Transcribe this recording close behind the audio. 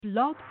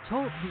Blog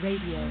Talk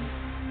Radio.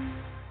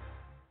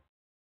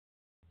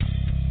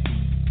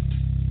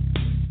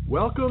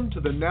 Welcome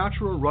to the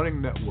Natural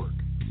Running Network.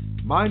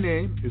 My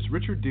name is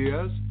Richard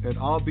Diaz, and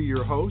I'll be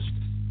your host.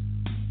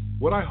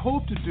 What I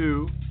hope to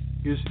do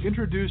is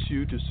introduce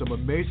you to some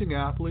amazing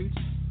athletes,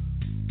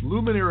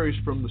 luminaries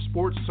from the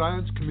sports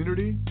science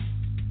community,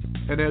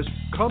 and as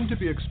come to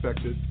be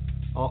expected,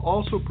 I'll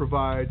also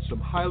provide some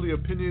highly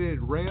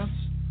opinionated rants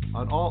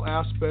on all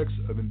aspects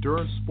of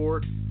endurance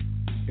sport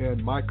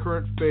and my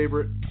current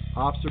favorite,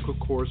 obstacle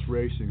course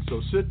racing. So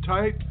sit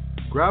tight,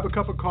 grab a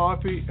cup of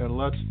coffee, and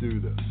let's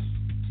do this.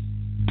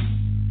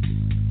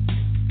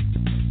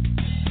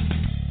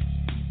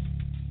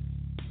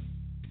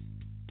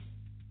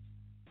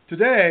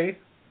 Today,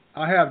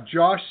 I have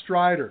Josh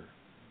Strider.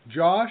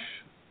 Josh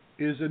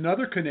is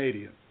another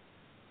Canadian.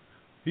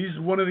 He's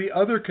one of the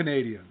other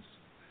Canadians,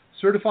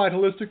 certified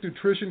holistic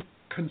nutrition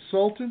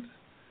consultant,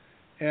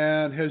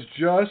 and has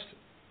just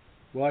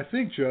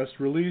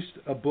released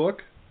a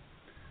book.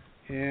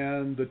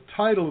 And the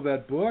title of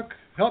that book,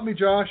 help me,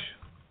 Josh.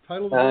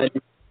 Title of the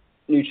book?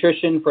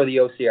 Nutrition for the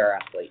OCR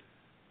Athlete.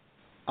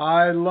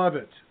 I love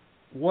it.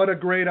 What a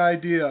great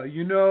idea.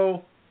 You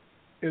know,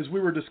 as we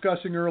were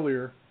discussing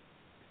earlier,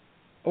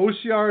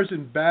 OCR is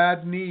in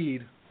bad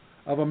need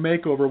of a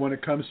makeover when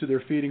it comes to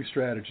their feeding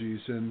strategies.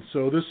 And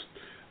so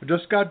I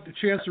just got a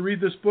chance to read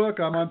this book.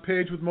 I'm on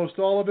page with most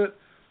all of it.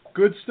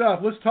 Good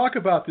stuff. Let's talk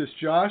about this,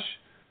 Josh.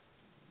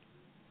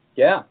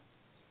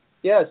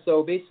 Yeah,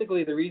 so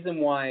basically the reason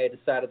why I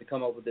decided to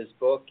come up with this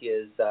book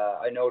is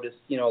I noticed,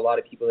 a lot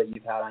of people that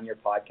you've had on your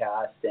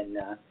podcast and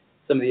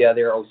some of the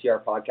other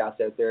OCR podcasts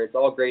out there, it's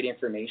all great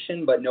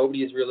information, but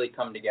nobody has really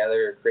come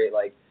together to create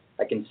like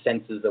a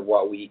consensus of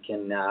what we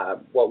can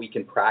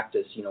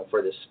practice,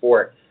 for this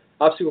sport.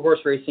 Obstacle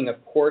horse racing,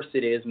 of course,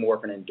 it is more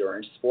of an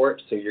endurance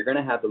sport, so you're going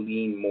to have to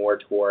lean more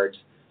towards,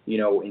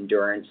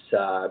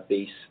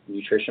 endurance-based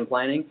nutrition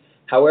planning.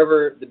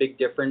 However, the big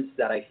difference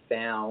that I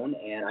found,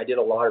 and I did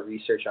a lot of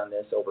research on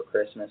this over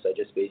Christmas, I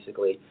just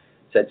basically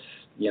said,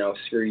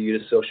 screw you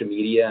to social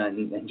media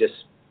and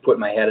just put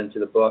my head into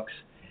the books.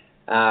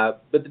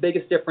 But the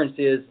biggest difference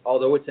is,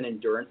 although it's an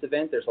endurance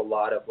event, there's a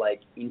lot of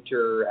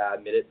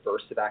intermittent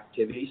bursts of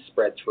activity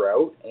spread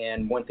throughout.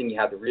 And one thing you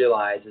have to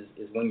realize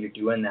is when you're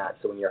doing that,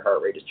 so when your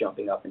heart rate is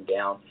jumping up and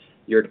down,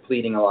 you're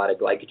depleting a lot of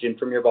glycogen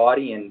from your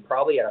body and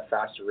probably at a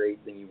faster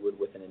rate than you would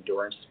with an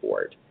endurance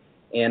sport.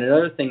 And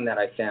another thing that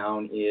I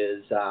found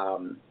is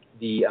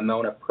the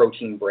amount of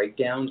protein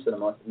breakdowns, the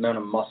amount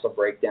of muscle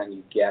breakdown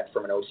you get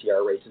from an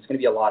OCR race is going to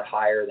be a lot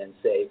higher than,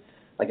 say,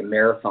 like a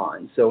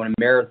marathon. So in a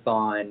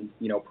marathon,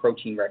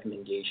 protein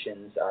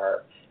recommendations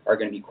are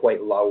going to be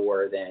quite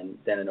lower than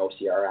an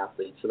OCR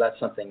athlete. So that's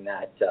something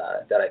that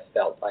I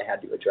felt I had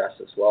to address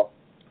as well.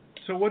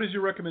 So what is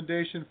your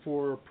recommendation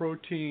for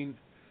protein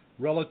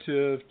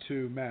relative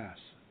to mass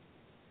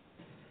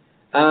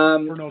for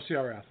an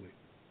OCR athlete?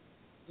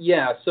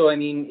 Yeah, so I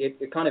mean,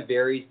 it kind of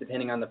varies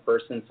depending on the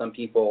person. Some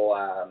people,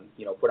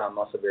 put on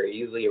muscle very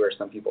easily, where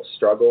some people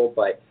struggle.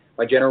 But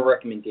my general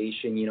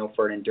recommendation,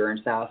 for an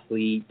endurance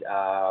athlete,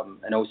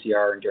 an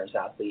OCR endurance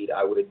athlete,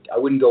 I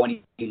wouldn't go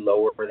any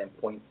lower than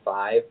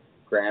 0.5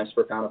 grams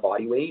per pound of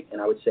body weight,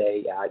 and I would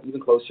say even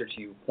closer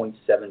to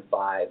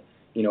 0.75.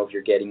 If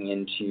you're getting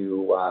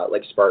into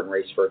like Spartan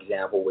race, for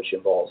example, which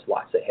involves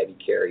lots of heavy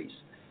carries.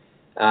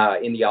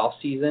 In the off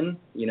season,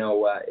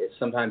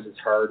 sometimes it's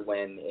hard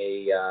when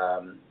a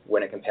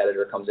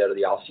competitor comes out of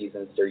the off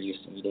season. They're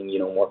used to eating,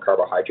 more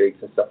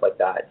carbohydrates and stuff like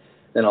that.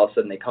 Then all of a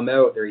sudden they come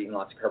out, they're eating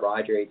lots of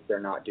carbohydrates. They're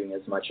not doing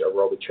as much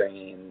aerobic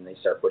training, and they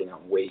start putting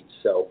on weight.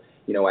 So,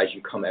 as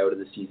you come out of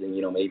the season,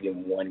 maybe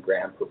 1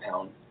 gram per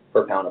pound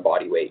of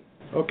body weight.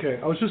 Okay,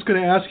 I was just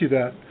going to ask you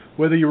that,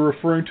 whether you were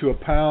referring to a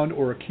pound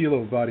or a kilo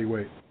of body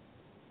weight.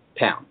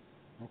 Pound.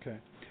 Okay.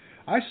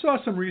 I saw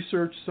some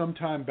research some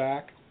time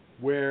back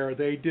where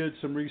they did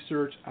some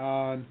research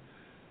on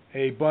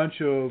a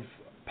bunch of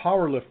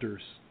power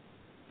lifters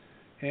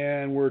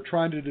and were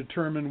trying to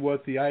determine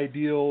what the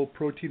ideal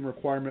protein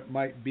requirement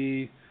might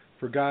be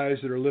for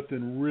guys that are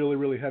lifting really,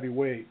 really heavy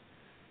weight.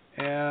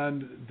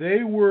 And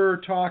they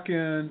were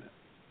talking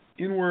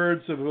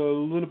inwards of a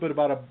little bit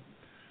about a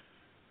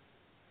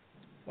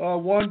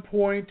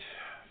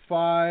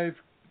 1.5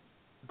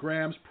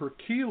 grams per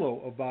kilo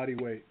of body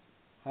weight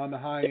on the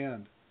high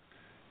end,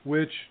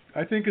 which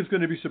I think is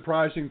going to be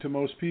surprising to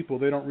most people.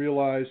 They don't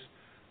realize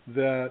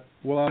that,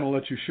 well, I'm going to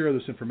let you share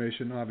this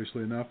information,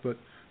 obviously enough, but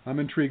I'm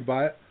intrigued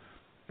by it.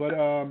 But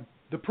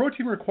the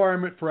protein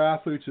requirement for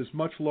athletes is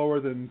much lower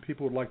than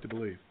people would like to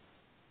believe.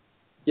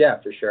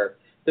 Yeah, for sure.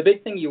 The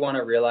big thing you want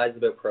to realize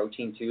about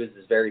protein, too, is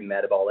it's very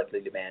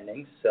metabolically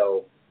demanding.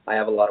 So I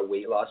have a lot of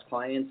weight loss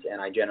clients, and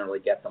I generally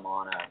get them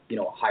on a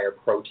higher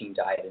protein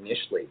diet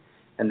initially.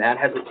 And that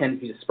has a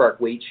tendency to spark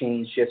weight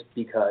change just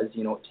because,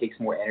 it takes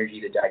more energy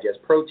to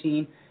digest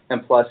protein.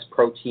 And plus,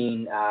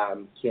 protein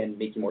can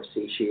make you more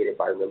satiated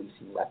by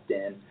releasing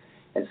leptin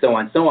and so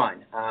on.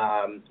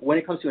 When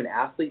it comes to an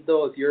athlete,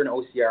 though, if you're an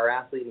OCR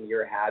athlete and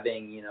you're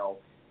having,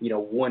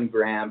 1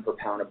 gram per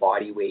pound of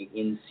body weight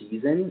in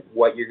season,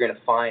 what you're going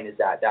to find is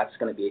that that's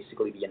going to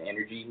basically be an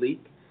energy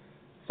leak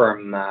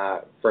from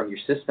your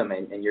system,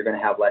 and you're going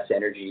to have less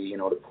energy,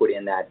 to put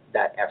in that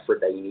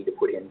effort that you need to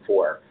put in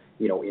for,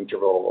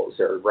 intervals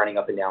or running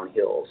up and down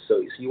hills.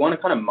 So you want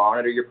to kind of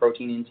monitor your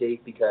protein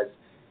intake, because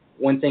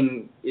one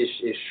thing is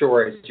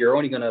sure is you're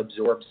only going to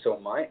absorb so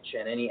much,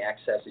 and any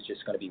excess is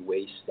just going to be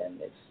waste,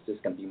 and it's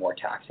just going to be more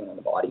taxing on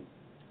the body.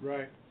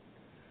 Right.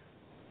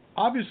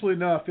 Obviously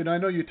enough, and I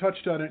know you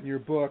touched on it in your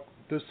book,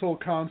 this whole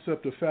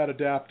concept of fat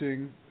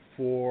adapting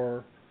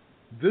for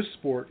this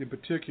sport in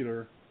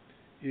particular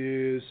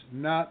is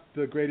not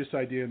the greatest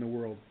idea in the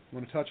world.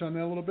 Want to touch on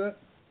that a little bit?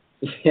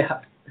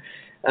 Yeah.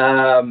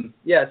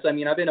 Yes, I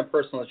mean, I've been a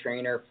personal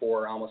trainer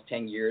for almost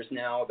 10 years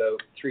now.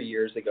 About 3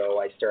 years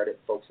ago, I started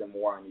focusing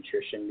more on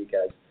nutrition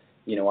because,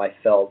 I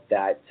felt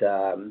that,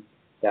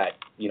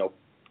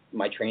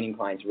 my training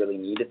clients really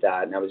needed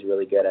that, and I was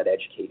really good at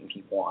educating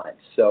people on it.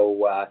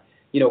 So,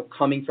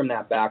 coming from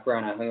that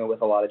background, I hung out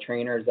with a lot of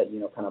trainers that,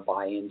 kind of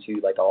buy into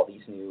like all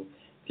these new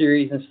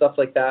theories and stuff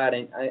like that.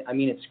 And I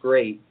mean, it's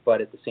great,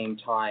 but at the same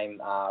time,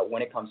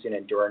 when it comes to an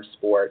endurance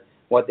sport,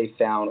 what they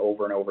found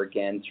over and over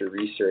again through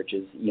research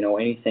is,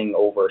 anything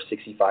over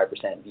 65%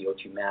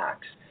 VO2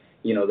 max,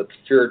 the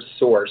preferred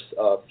source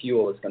of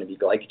fuel is going to be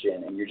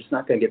glycogen, and you're just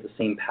not going to get the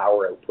same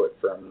power output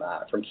from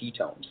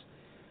ketones.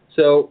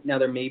 So now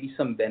there may be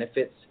some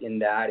benefits in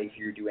that if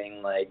you're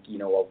doing like,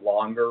 a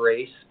longer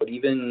race, but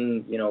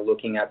even,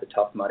 looking at the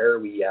Tough Mudder,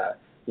 we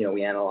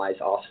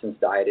analyzed Austin's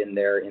diet in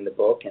the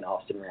book, and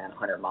Austin ran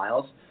 100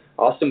 miles.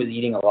 Austin was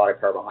eating a lot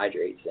of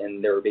carbohydrates,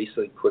 and they were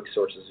basically quick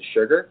sources of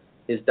sugar.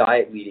 His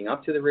diet leading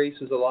up to the race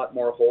was a lot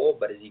more whole,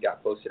 but as he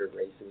got closer to the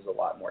race, it was a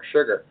lot more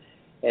sugar.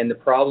 And the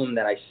problem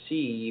that I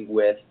see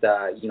with,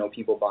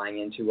 people buying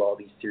into all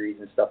these theories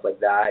and stuff like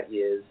that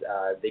is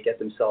they get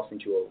themselves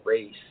into a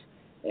race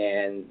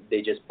and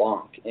they just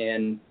bonk.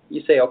 And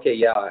you say, okay,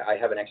 yeah, I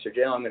have an extra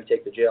gel, I'm going to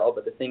take the gel.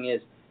 But the thing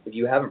is, if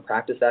you haven't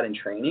practiced that in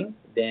training,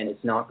 then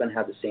it's not going to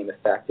have the same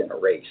effect in a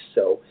race.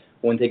 So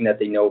one thing that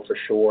they know for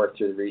sure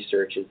through the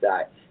research is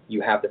that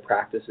you have to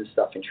practice this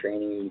stuff in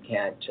training. You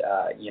can't,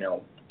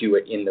 do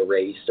it in the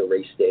race or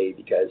race day,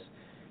 because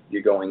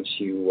you're going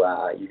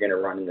to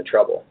run into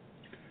trouble.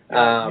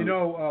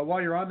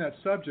 While you're on that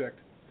subject,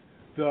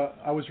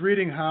 I was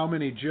reading how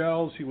many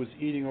gels he was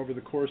eating over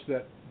the course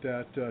of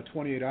that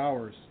 28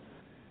 hours.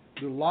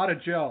 There's a lot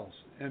of gels,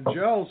 and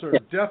gels are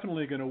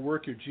definitely going to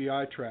work your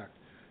GI tract.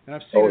 And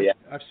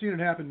I've seen it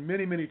happen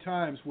many, many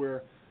times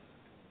where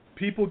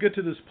people get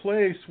to this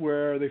place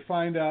where they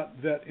find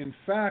out that in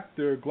fact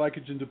they're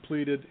glycogen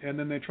depleted, and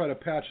then they try to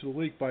patch the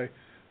leak by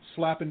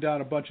slapping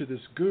down a bunch of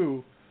this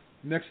goo.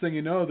 Next thing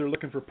you know, they're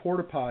looking for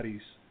porta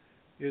potties.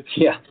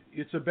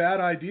 It's a bad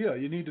idea.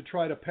 You need to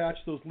try to patch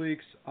those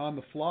leaks on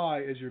the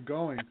fly as you're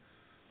going.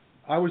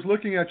 I was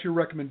looking at your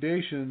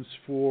recommendations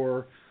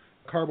for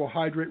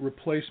carbohydrate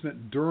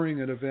replacement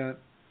during an event.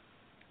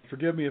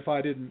 Forgive me if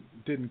I didn't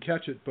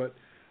catch it, but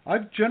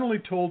I've generally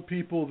told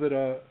people that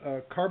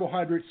a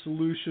carbohydrate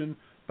solution,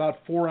 about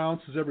 4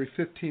 ounces every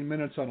 15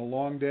 minutes on a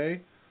long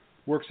day,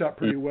 works out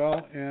pretty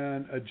well,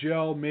 and a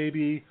gel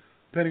maybe,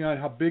 depending on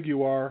how big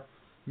you are,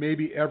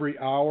 maybe every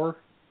hour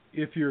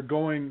if you're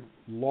going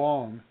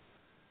long.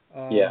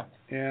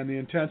 And the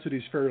intensity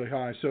is fairly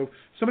high. So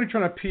somebody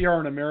trying to PR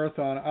in a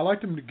marathon, I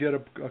like them to get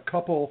a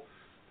couple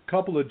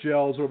of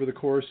gels over the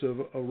course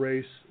of a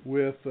race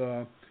with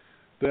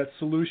that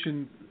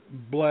solution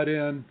bled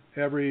in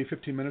every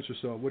 15 minutes or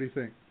so. What do you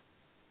think?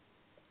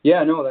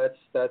 Yeah, no,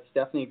 that's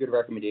definitely a good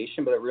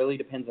recommendation, but it really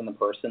depends on the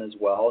person as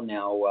well.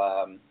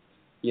 Now,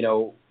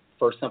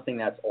 for something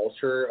that's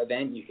ultra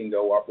event, you can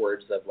go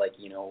upwards of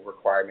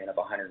requirement of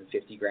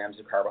 150 grams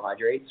of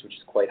carbohydrates, which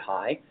is quite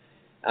high.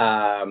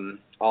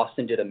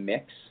 Austin did a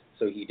mix,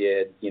 so he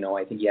did,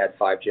 I think he had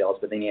 5 gels,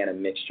 but then he had a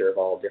mixture of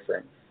all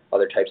different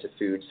other types of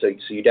foods. So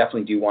you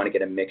definitely do want to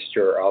get a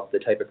mixture of the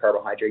type of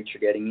carbohydrates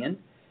you're getting in.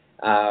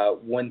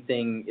 One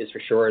thing is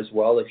for sure as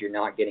well, if you're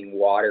not getting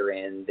water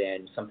in,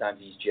 then sometimes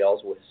these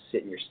gels will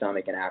sit in your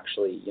stomach and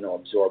actually,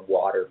 absorb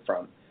water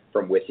from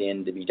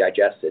within to be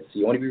digested. So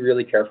you want to be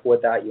really careful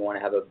with that. You want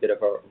to have a bit of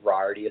a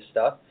variety of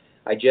stuff.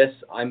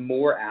 I'm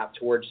more apt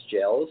towards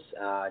gels,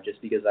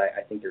 just because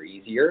I think they're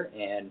easier.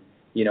 And,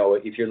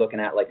 if you're looking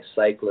at like a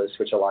cyclist,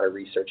 which a lot of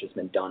research has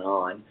been done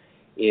on,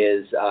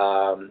 is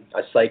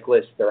a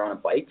cyclist, they're on a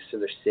bike, so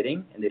they're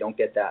sitting, and they don't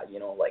get that,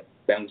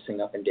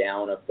 bouncing up and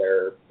down of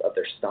their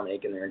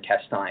stomach and their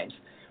intestines.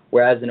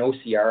 Whereas an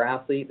OCR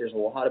athlete, there's a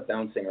lot of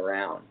bouncing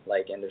around,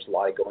 and there's a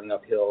lot of going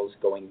up hills,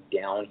 going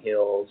down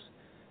hills.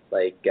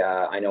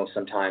 I know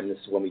sometimes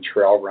when we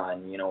trail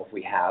run, if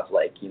we have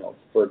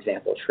for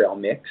example, trail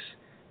mix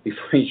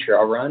before you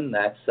trail run,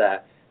 that's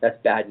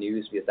bad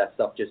news, because that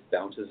stuff just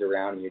bounces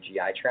around in your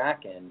GI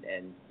tract,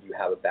 and you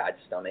have a bad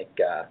stomach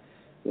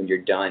when you're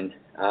done.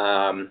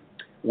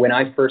 When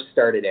I first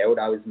started out,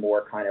 I was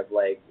more kind of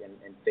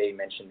and Faye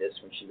mentioned this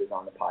when she was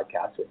on the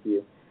podcast with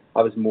you,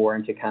 I was more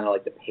into kind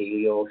of the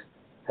paleo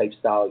type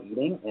style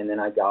eating, and then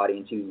I got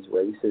into these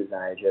races,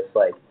 and I just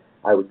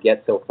I would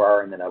get so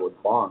far and then I would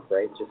bonk,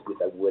 right? Just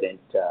because I wouldn't,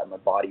 my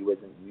body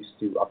wasn't used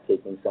to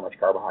uptaking so much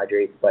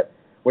carbohydrates. But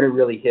when it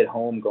really hit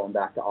home, going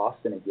back to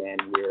Austin again,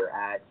 we were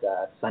at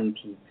Sun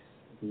Peaks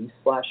Beast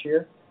last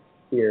year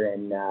here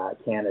in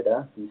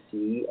Canada,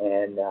 BC,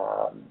 and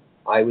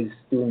I was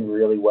doing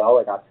really well.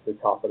 I got to the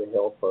top of the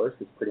hill first.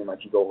 It's pretty much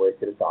you go right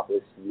to the top of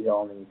the ski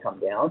hill and then you come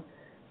down.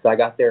 So I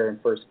got there in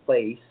first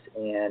place,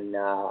 and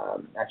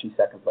actually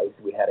second place.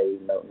 We had a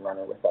mountain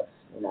runner with us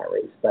in that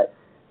race. But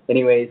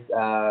anyways,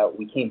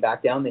 we came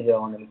back down the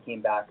hill, and then we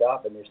came back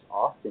up, and there's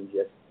Austin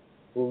just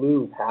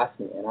flew past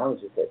me, and I was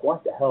just like,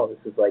 what the hell?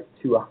 This is like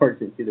 2 hours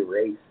into the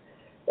race.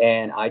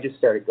 And I just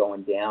started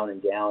going down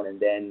and down, and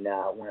then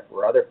one of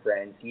our other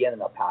friends, he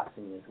ended up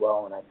passing me as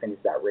well, and I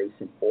finished that race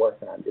in fourth,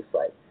 and I'm just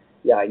like,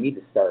 yeah, I need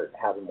to start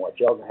having more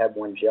gels. I had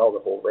one gel the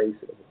whole race.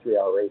 It was a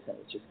 3-hour race, and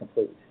it was just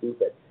completely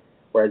stupid.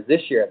 Whereas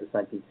this year at the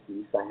Sun Peaks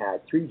Beast, I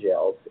had 3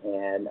 gels,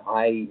 and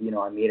I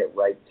made it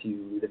right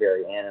to the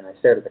very end, and I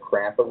started to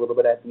cramp a little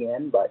bit at the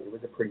end, but it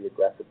was a pretty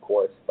aggressive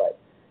course. But,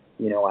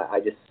 I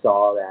just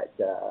saw that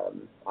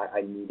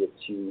I needed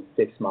to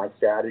fix my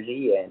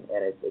strategy, and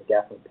it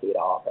definitely paid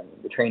off. I mean,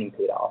 the training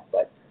paid off,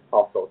 but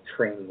also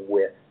training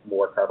with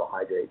more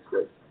carbohydrates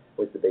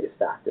was the biggest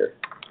factor.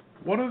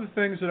 One of the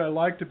things that I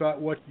liked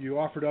about what you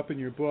offered up in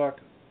your book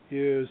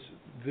is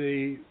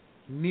the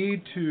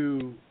need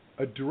to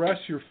address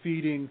your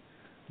feeding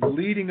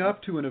leading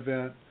up to an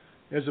event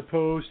as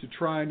opposed to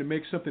trying to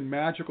make something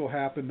magical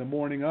happen the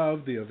morning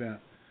of the event.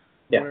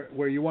 Yeah.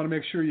 Where you want to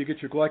make sure you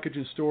get your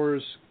glycogen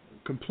stores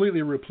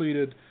completely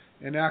repleted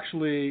and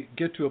actually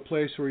get to a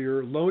place where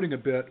you're loading a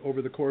bit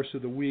over the course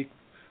of the week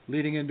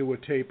leading into a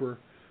taper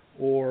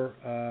or,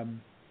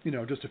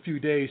 just a few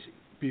days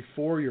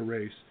before your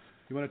race.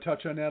 You want to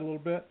touch on that a little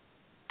bit?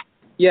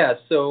 Yeah,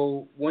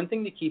 so one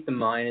thing to keep in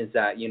mind is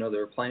that,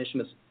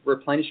 the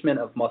replenishment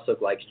of muscle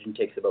glycogen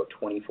takes about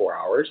 24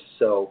 hours.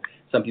 So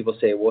some people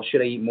say, well,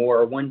 should I eat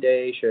more one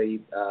day? Should I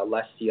eat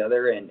less the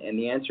other? And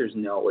the answer is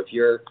no. If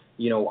you're,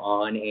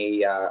 on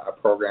a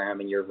program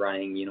and you're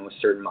running,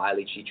 a certain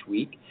mileage each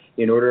week,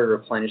 in order to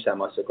replenish that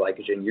muscle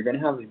glycogen, you're going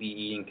to have to be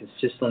eating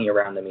consistently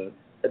around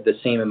the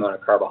same amount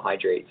of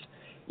carbohydrates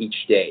each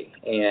day.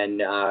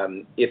 And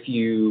if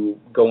you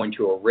go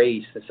into a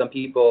race, some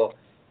people,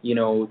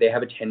 they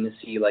have a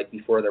tendency, like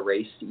before the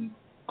race, to eat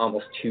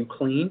almost too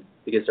clean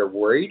because they're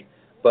worried,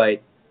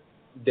 but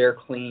their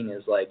clean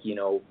is like,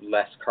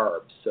 less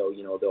carbs. So,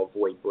 they'll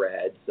avoid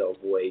breads, they'll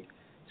avoid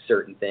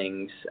certain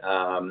things.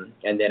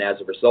 And then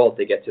as a result,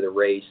 they get to the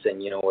race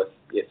and,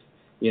 if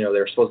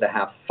they're supposed to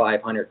have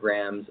 500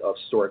 grams of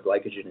stored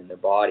glycogen in their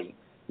body,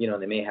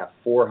 they may have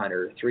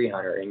 400 or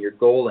 300. And your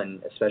goal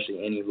in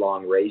especially any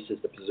long race is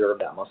to preserve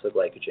that muscle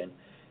glycogen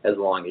as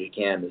long as you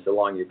can. Because the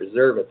longer you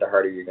preserve it, the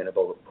harder you're going to be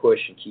able to push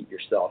and keep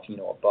yourself,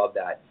 above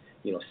that,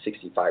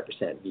 65%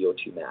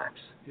 VO2 max.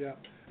 Yeah.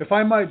 If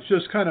I might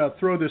just kind of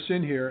throw this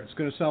in here, it's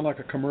going to sound like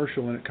a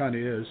commercial, and it kind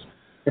of is.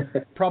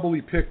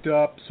 Probably picked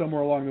up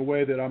somewhere along the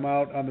way that I'm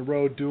out on the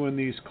road doing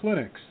these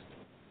clinics.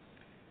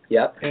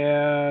 Yep.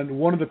 And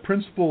one of the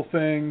principal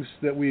things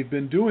that we've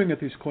been doing at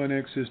these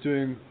clinics is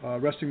doing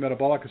resting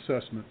metabolic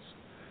assessments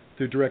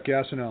through direct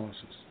gas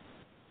analysis.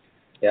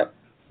 Yep.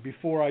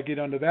 Before I get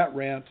onto that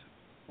rant,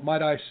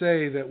 might I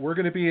say that we're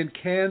going to be in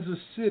Kansas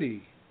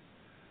City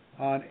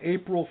on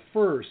April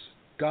 1st,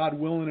 God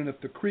willing, and if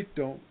the creek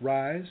don't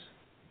rise.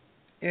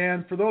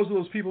 And for those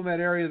people in that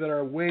area that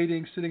are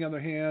waiting, sitting on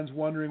their hands,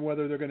 wondering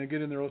whether they're going to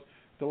get in there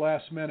the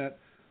last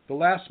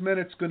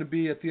minute's going to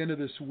be at the end of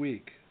this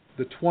week.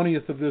 The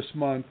 20th of this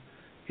month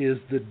is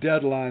the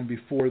deadline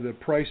before the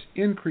price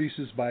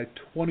increases by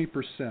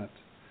 20%.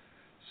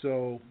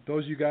 So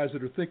those of you guys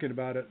that are thinking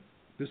about it,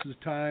 this is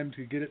time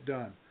to get it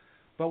done.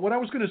 But what I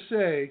was going to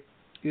say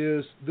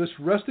is this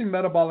resting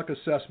metabolic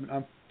assessment,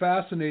 I'm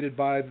fascinated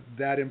by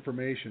that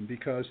information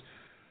because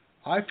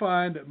I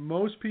find that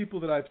most people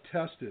that I've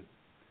tested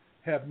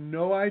have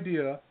no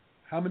idea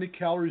how many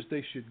calories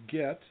they should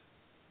get,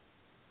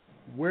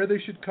 where they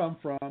should come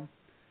from,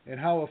 and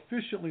how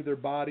efficiently their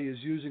body is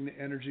using the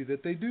energy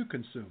that they do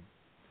consume.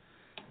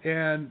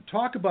 And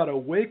talk about a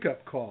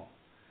wake-up call.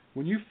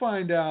 When you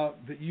find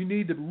out that you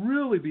need to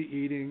really be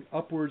eating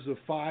upwards of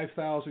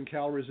 5,000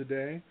 calories a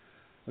day,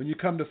 when you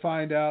come to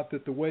find out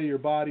that the way your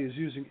body is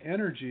using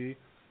energy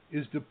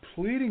is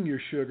depleting your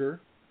sugar,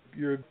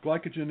 your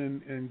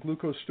glycogen and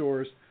glucose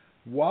stores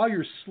while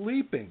you're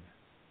sleeping,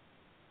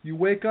 you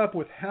wake up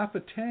with half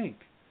a tank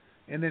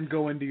and then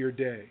go into your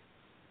day.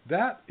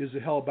 That is a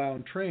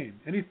hellbound train.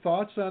 Any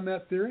thoughts on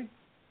that theory?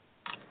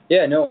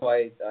 Yeah, no,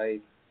 I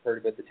heard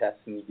about the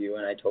testing you do,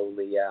 and I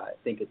totally I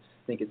think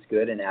it's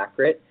good and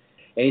accurate.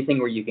 Anything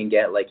where you can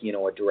get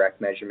a direct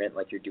measurement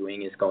like you're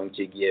doing is going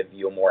to give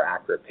you a more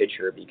accurate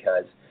picture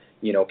because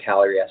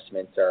calorie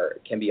estimates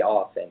can be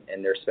off,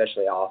 and they're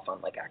especially off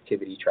on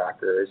activity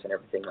trackers and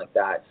everything like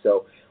that.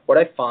 So what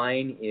I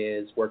find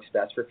works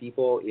best for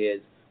people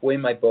is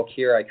in my book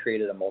here, I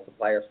created a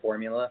multiplier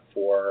formula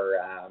for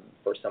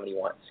somebody who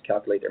wants to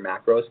calculate their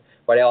macros,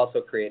 but I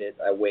also created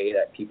a way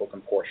that people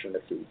can portion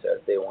their foods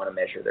if they want to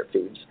measure their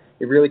foods.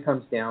 It really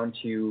comes down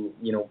to,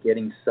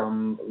 getting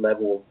some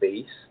level of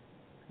base,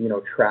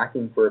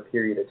 tracking for a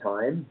period of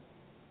time,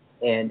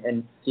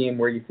 and seeing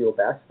where you feel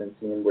best and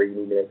seeing where you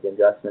need to make the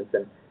adjustments.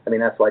 And I mean,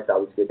 that's why it's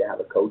always good to have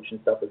a coach and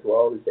stuff as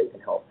well, is they can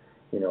help,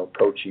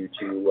 coach you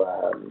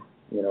to,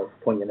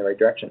 point you in the right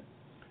direction.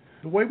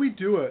 The way we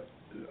do it,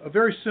 a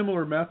very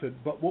similar method,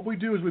 but what we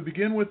do is we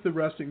begin with the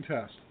resting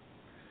test.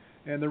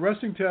 And the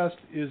resting test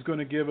is going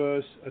to give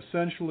us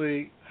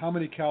essentially how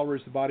many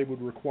calories the body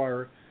would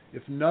require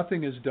if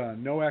nothing is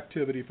done, no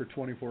activity for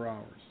 24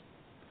 hours.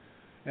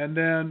 And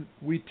then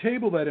we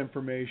table that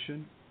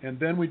information, and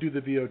then we do the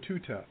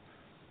VO2 test.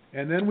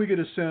 And then we get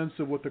a sense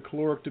of what the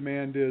caloric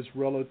demand is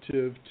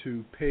relative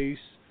to pace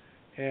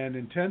and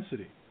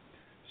intensity.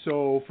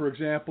 So, for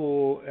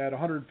example, at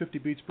 150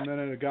 beats per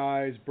minute, a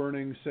guy is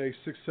burning, say,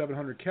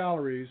 600-700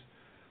 calories,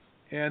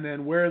 and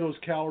then where those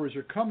calories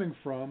are coming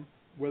from,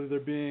 whether they're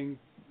being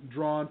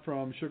drawn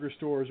from sugar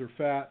stores or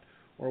fat,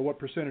 or what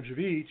percentage of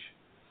each.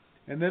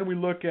 And then we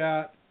look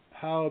at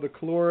how the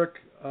caloric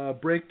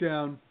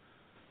breakdown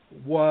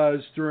was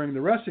during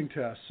the resting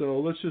test. So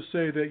let's just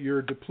say that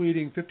you're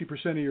depleting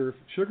 50% of your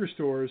sugar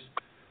stores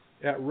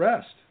at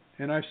rest.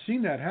 And I've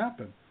seen that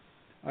happen.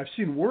 I've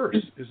seen worse,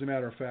 as a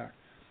matter of fact.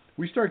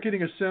 We start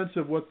getting a sense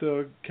of what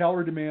the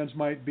calorie demands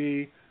might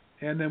be,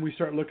 and then we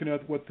start looking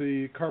at what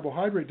the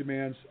carbohydrate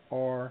demands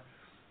are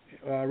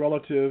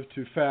relative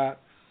to fat.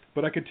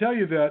 But I could tell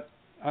you that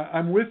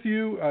I'm with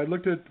you. I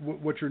looked at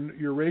what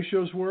your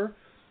ratios were,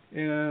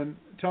 and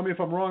tell me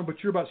if I'm wrong,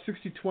 but you're about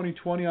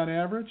 60-20-20 on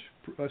average,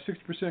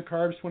 60%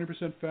 carbs,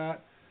 20%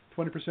 fat,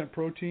 20%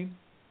 protein?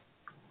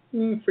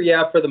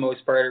 For the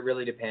most part, it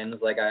really depends.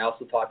 Like, I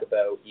also talk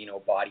about,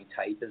 body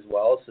type as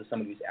well. So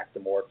somebody who's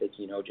ectomorphic,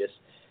 just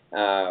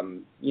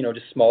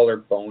smaller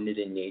boned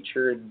in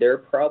nature, they're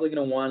probably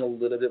going to want a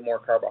little bit more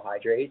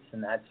carbohydrates,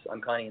 and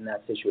I'm kind of in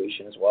that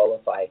situation as well.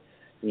 If I,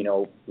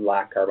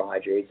 lack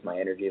carbohydrates, my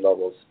energy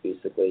levels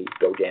basically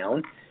go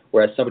down.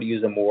 Whereas somebody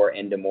who's a more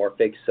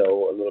endomorphic,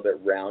 so a little bit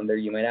rounder,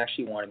 you might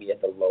actually want to be at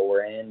the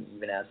lower end,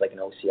 even as like an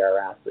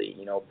OCR athlete,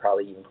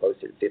 probably even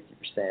closer to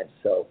 50%.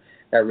 So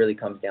that really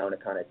comes down to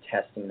kind of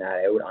testing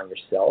that out on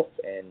yourself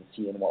and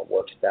seeing what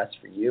works best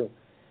for you.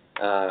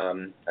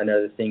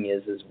 Another thing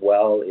is there's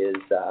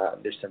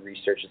some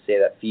research to say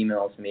that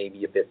females may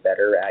be a bit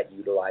better at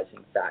utilizing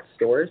fat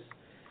stores.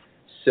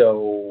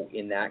 So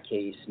in that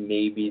case,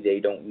 maybe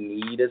they don't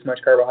need as much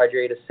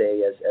carbohydrate as,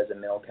 say, as a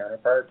male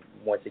counterpart.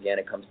 Once again,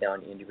 it comes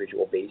down to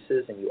individual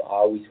basis, and you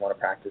always want to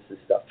practice this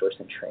stuff first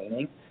in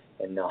training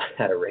and not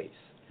at a race,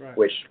 right,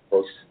 which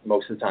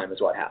most of the time is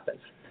what happens.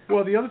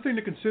 Well, the other thing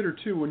to consider,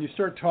 too, when you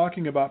start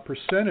talking about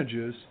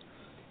percentages,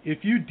 if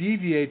you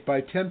deviate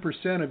by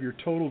 10% of your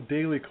total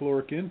daily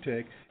caloric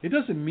intake, it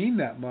doesn't mean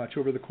that much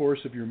over the course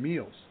of your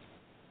meals.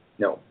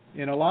 No.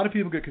 And a lot of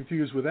people get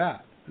confused with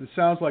that. It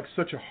sounds like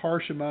such a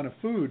harsh amount of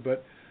food,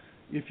 but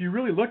if you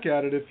really look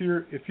at it, if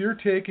you're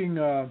taking,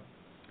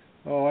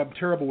 I'm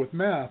terrible with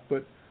math,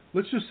 but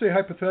let's just say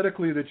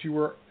hypothetically that you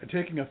were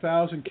taking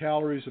 1,000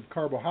 calories of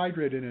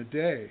carbohydrate in a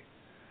day,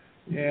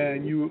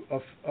 and you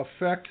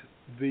affect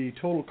the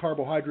total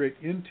carbohydrate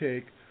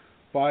intake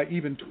by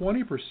even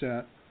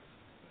 20%,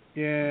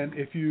 and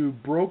if you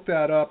broke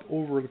that up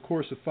over the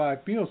course of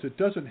 5 meals, it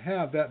doesn't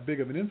have that big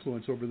of an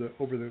influence over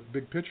the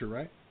big picture,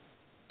 right?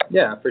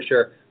 Yeah, for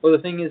sure. Well, the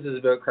thing is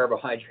about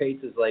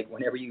carbohydrates is like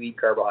whenever you eat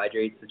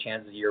carbohydrates, the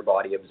chances of your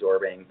body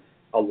absorbing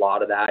a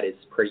lot of that is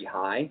pretty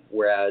high.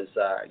 Whereas,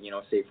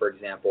 say for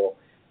example,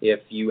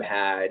 if you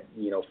had,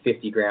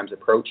 50 grams of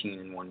protein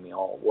in one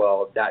meal,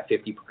 well, that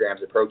 50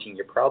 grams of protein,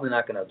 you're probably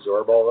not going to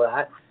absorb all of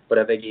that. But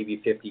if I gave you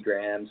 50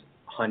 grams,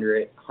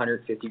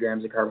 150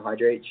 grams of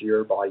carbohydrates,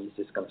 your body's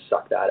just going to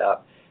suck that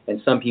up.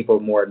 And some people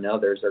more than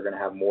others are going to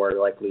have more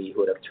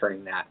likelihood of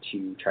turning that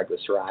to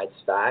triglycerides,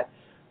 fat.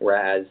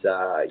 Whereas,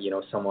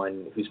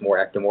 someone who's more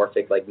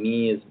ectomorphic like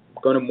me is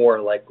going to more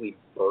likely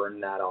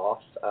burn that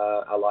off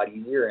a lot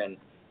easier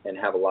and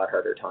have a lot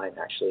harder time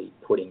actually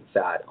putting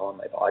fat on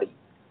my body.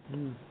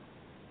 Mm.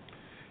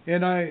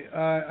 And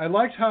I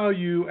liked how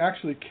you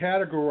actually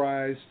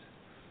categorized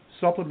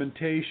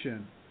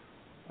supplementation.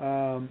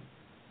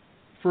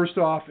 First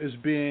off, as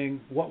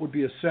being what would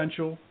be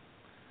essential,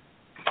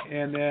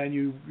 and then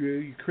you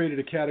created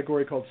a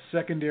category called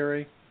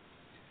secondary.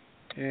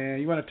 And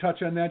you want to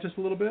touch on that just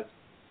a little bit?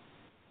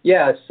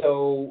 Yeah,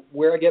 so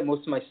where I get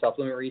most of my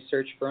supplement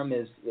research from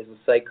is a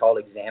site called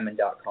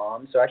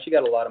examine.com. So I actually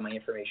got a lot of my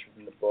information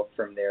from the book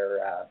from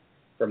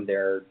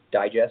their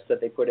digest that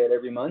they put out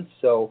every month.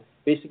 So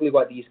basically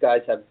what these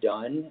guys have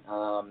done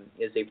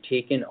is they've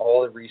taken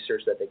all the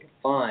research that they could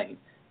find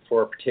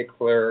for a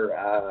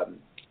particular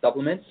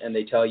supplement, and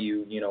they tell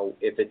you,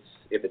 if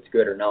it's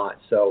good or not.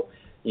 So,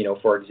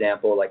 for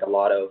example, like a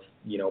lot of,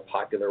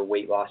 popular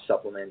weight loss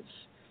supplements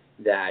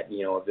that,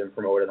 have been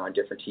promoted on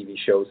different TV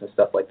shows and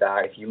stuff like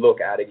that. If you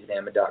look at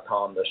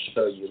examine.com, they'll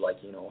show you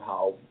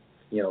how,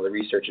 the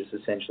research is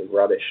essentially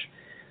rubbish.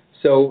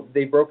 So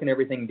they've broken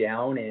everything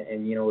down,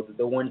 and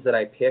the ones that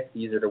I picked,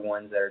 these are the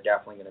ones that are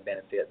definitely going to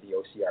benefit the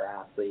OCR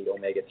athlete.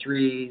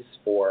 Omega-3s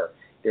for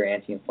their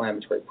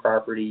anti-inflammatory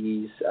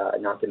properties,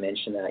 not to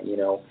mention that,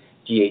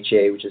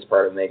 DHA, which is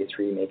part of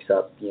omega-3, makes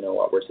up,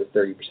 upwards of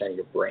 30% of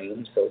your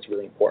brain, so it's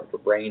really important for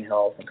brain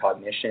health and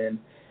cognition.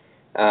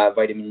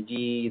 Vitamin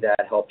D,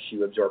 that helps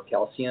you absorb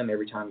calcium.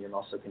 Every time your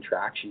muscle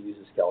contracts, you use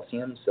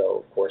calcium, so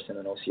of course in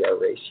an OCR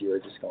race, you're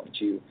just going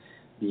to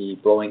be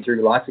blowing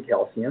through lots of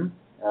calcium.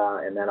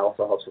 And that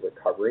also helps with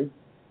recovery.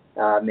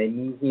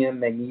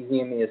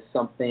 Magnesium is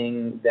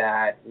something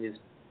that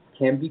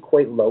can be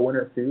quite low in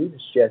our foods,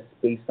 just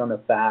based on the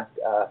fact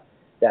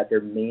that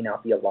there may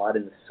not be a lot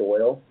in the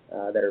soil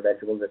that our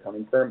vegetables are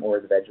coming from, or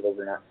the vegetables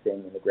are not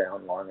staying in the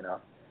ground long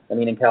enough. I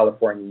mean, in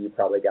California, you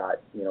probably got,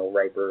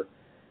 riper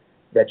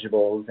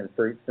vegetables and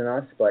fruits than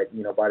us, but,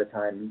 by the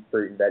time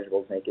fruit and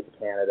vegetables make it to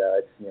Canada,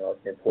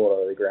 it's been pulled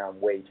out of the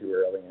ground way too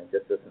early, and it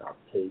just doesn't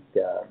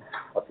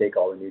uptake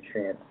all the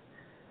nutrients.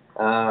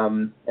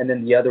 And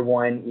then the other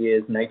one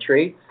is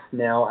nitrates.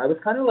 Now, I was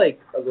kind of like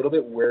a little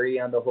bit wary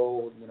on the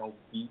whole,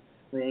 beets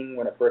thing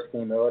when it first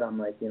came out. I'm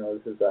like, this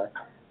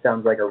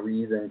sounds like a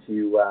reason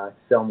to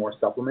sell more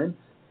supplements.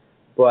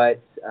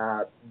 But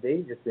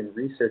they've just been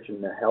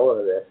researching the hell out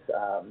of this.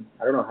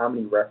 I don't know how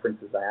many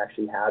references I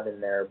actually have in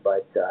there,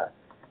 but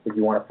if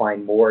you want to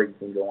find more, you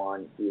can go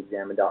on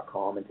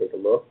theexamine.com and take a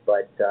look.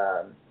 But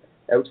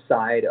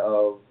outside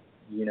of,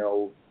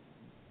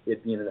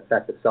 it being an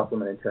effective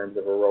supplement in terms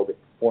of aerobic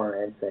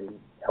performance and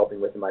helping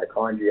with the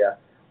mitochondria,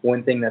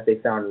 one thing that they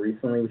found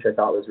recently, which I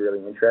thought was really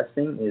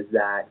interesting, is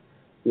that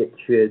it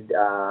could,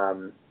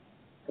 an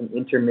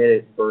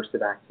intermittent burst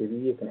of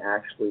activity, it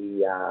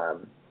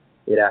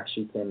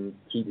actually can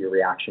keep your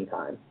reaction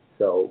time.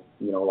 So,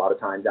 a lot of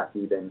times after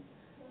you've been,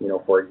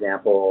 for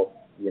example,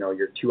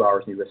 you're 2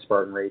 hours into a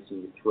Spartan race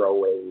and you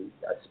throw a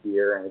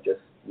spear and it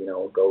just,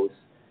 goes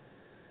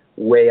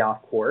way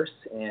off course,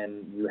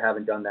 and you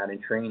haven't done that in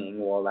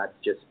training. Well, that's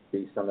just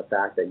based on the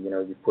fact that,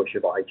 you push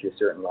your body to a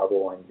certain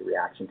level and your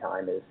reaction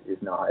time is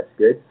not as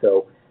good.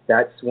 So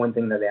that's one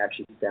thing that they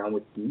actually found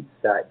with beets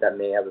that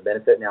may have a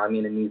benefit. Now, I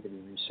mean, it needs to be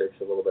researched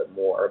a little bit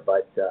more,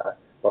 but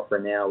for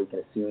now, we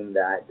can assume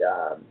that,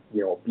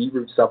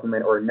 beetroot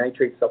supplement or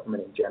nitrate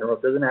supplement in general,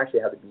 it doesn't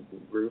actually have to be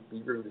beetroot.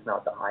 Beetroot is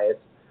not the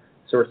highest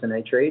source of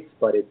nitrates,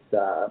 but it's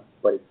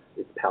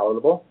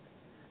palatable.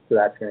 So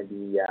that's going to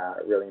be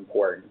really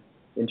important.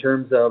 In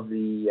terms of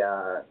the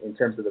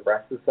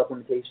rest of the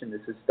supplementation,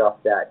 this is stuff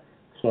that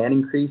can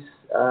increase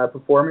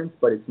performance,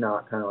 but it's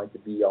not kind of like the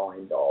be-all,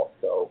 end-all.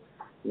 So,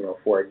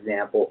 for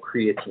example,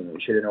 creatine.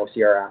 Should an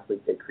OCR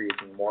athlete take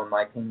creatine? More in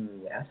my opinion,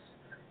 yes,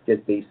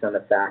 just based on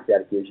the fact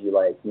that it gives you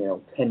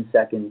 10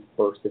 seconds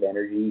burst of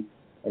energy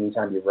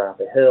anytime you run up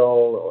a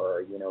hill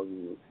or,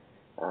 you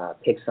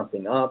pick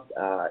something up.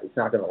 It's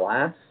not going to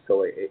last,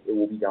 so it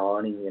will be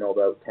gone in,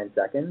 about 10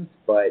 seconds,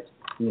 but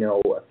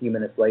a few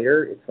minutes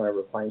later, it's going to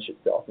replenish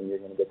itself, and you're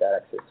going to get that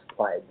excess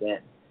supply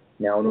again.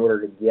 Now, in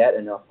order to get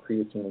enough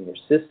creatine in your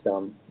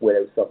system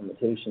without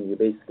supplementation, you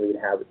basically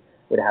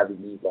would have to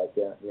eat like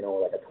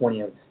a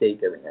 20-ounce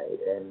steak every night.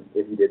 And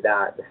if you did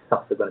that, there's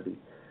also going to be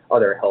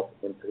other health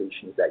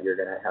implications that you're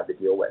going to have to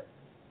deal with.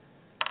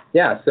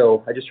 Yeah,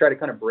 so I just try to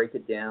kind of break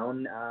it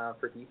down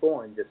for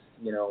people and just,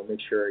 make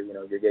sure,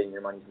 you're getting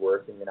your money's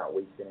worth and you're not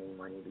wasting any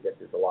money, because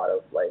there's a lot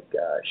of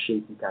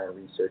shaky kind of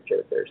research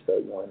out there. So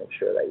you want to make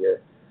sure that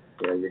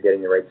you're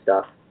getting the right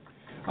stuff.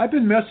 I've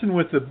been messing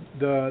with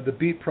the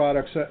beet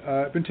products.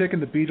 I've been taking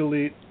the Beet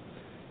Elite.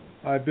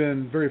 I've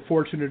been very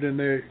fortunate, and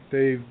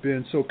they've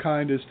been so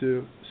kind as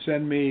to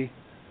send me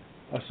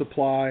a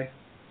supply.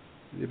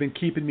 They've been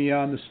keeping me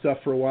on this stuff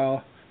for a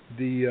while.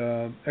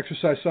 The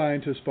exercise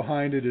scientist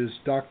behind it is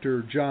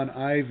Dr. John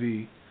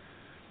Ivey,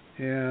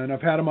 and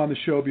I've had him on the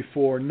show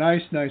before.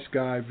 Nice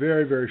guy,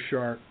 very, very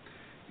sharp.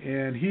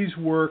 And he's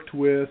worked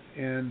with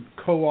and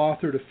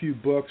co-authored a few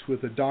books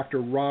with a Dr.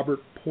 Robert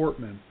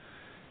Portman.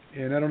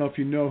 And I don't know if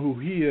you know who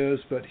he is,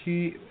 but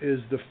he is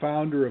the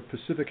founder of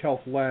Pacific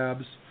Health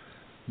Labs.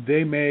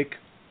 They make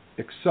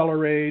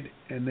Accelerate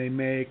and they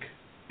make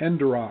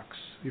Endurox.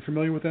 You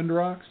familiar with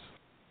Endurox?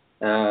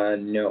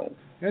 No.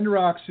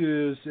 Endurox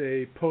is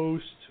a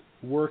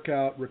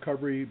post-workout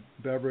recovery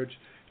beverage.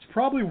 It's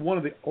probably one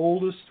of the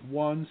oldest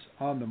ones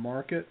on the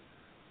market,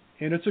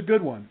 and it's a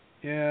good one.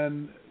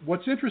 And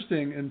what's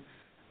interesting,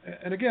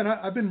 and again,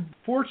 I've been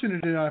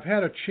fortunate and I've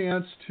had a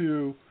chance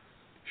to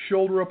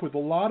shoulder up with a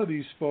lot of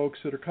these folks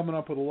that are coming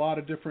up with a lot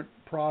of different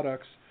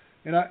products,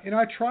 and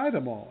I try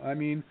them all. I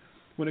mean,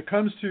 when it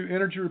comes to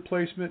energy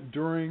replacement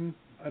during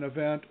an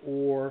event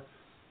or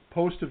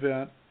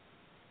post-event,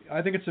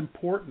 I think it's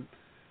important.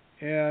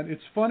 And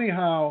it's funny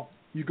how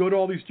you go to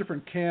all these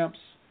different camps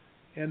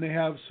and they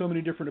have so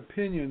many different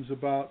opinions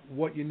about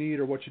what you need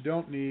or what you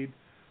don't need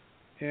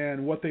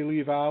and what they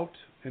leave out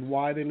and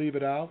why they leave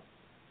it out.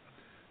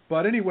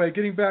 But anyway,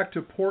 getting back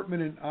to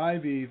Portman and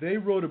Ivy, they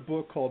wrote a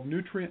book called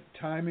Nutrient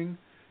Timing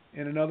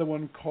and another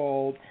one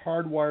called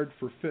Hardwired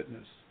for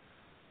Fitness.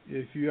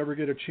 If you ever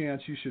get a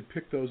chance, you should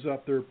pick those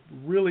up. They're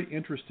really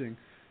interesting.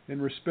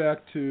 in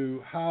respect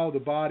to how the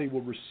body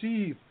will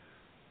receive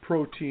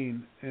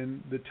protein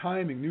and the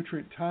timing,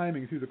 nutrient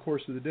timing through the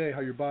course of the day,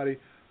 how your body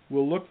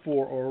will look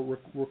for or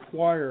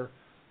require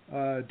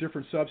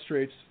different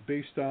substrates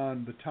based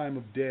on the time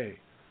of day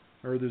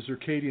or the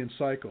circadian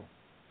cycle.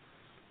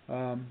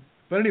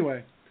 But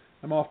anyway,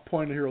 I'm off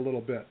point here a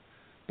little bit.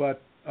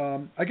 But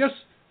I guess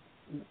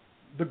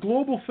the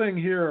global thing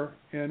here,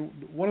 and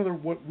one of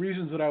the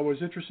reasons that I was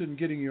interested in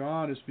getting you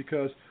on is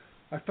because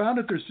I found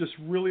that there's just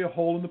really a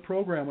hole in the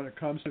program when it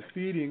comes to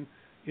feeding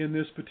in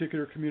this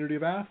particular community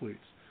of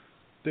athletes.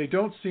 They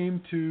don't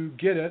seem to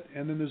get it,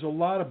 and then there's a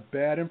lot of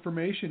bad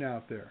information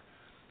out there.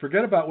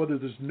 Forget about whether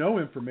there's no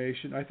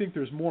information. I think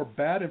there's more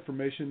bad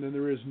information than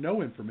there is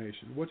no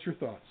information. What's your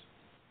thoughts?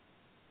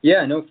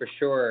 Yeah, no, for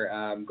sure.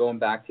 Going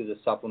back to the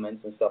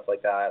supplements and stuff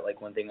like that,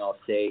 like one thing I'll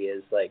say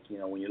is like, you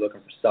know, when you're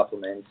looking for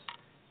supplements,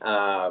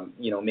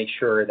 you know, make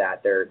sure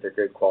that they're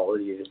good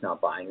quality. You're just not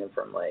buying them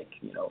from like,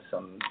 you know,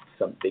 some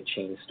big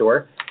chain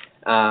store.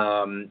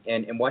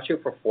 And watch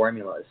out for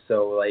formulas.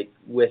 So like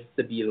with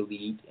the Be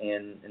Elite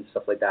and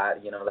stuff like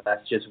that, you know,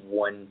 that's just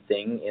one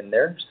thing in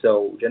there.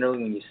 So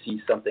generally when you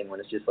see something when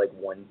it's just like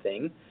one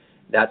thing,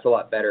 that's a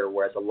lot better.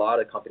 Whereas a lot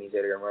of companies that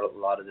are going to run a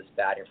lot of this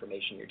bad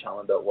information you're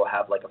telling about will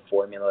have like a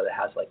formula that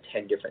has like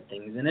 10 different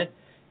things in it.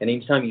 And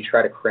anytime you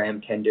try to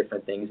cram 10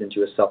 different things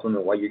into a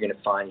supplement, what you're going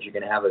to find is you're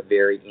going to have a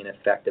very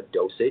ineffective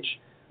dosage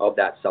of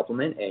that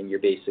supplement, and you're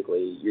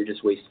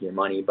just wasting your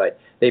money. But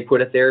they put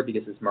it there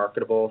because it's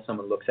marketable.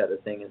 Someone looks at the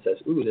thing and says,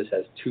 ooh, this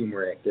has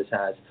turmeric, this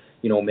has,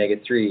 you know,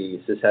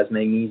 omega-3s, this has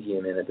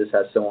magnesium in it, this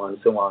has so on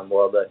and so on.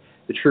 Well,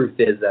 the truth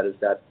is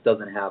that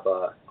doesn't have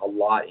a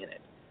lot in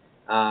it.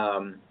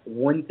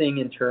 One thing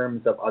in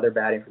terms of other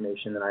bad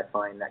information that I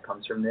find that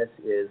comes from this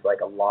is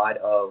like a lot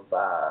of,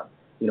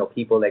 you know,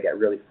 people that get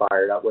really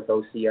fired up with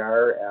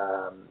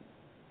OCR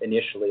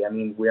initially. I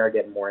mean, we are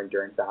getting more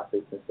endurance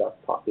athletes and stuff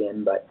pop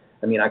in, but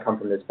I mean, I come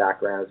from this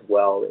background as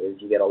well,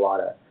 is you get a lot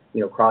of,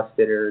 you know,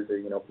 CrossFitters or,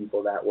 you know,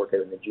 people that work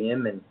out in the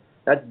gym, and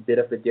that's a bit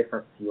of a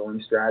different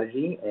fueling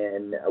strategy,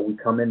 and we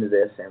come into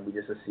this and we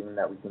just assume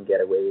that we can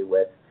get away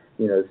with,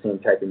 you know, the same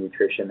type of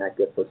nutrition that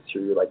gets us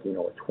through, like, you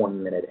know, a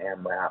 20-minute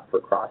AMRAP for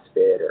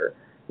CrossFit or,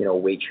 you know,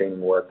 weight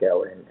training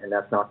workout, and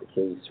that's not the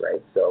case,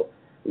 right? So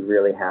we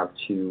really have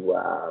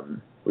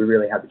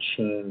to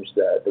change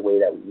the way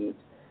that we eat.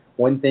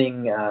 One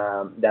thing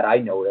that I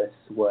noticed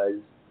was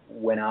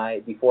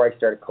before I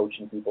started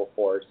coaching people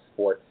for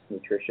sports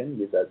nutrition,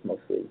 because that's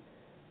mostly,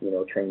 you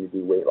know, training to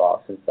do weight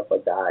loss and stuff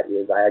like that,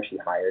 is I actually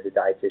hired a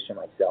dietitian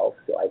myself.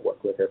 So I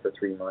worked with her for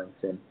 3 months,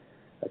 and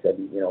I said,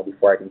 you know,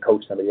 before I can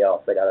coach somebody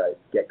else, I gotta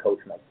get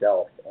coached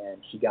myself. And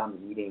she got me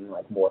eating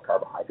like more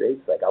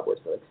carbohydrates, like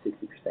upwards of like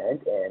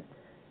 60%, and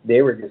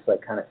they were just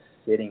like kind of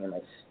sitting in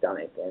my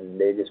stomach, and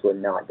they just were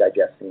not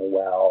digesting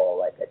well.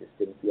 Like I just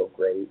didn't feel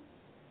great,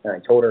 and I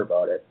told her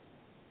about it.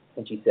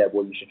 And she said,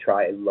 well, you should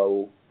try a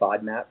low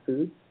FODMAP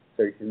food.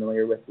 So are you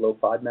familiar with low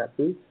FODMAP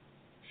foods?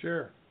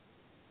 Sure.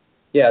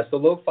 Yeah, so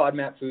low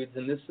FODMAP foods,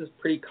 and this is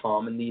pretty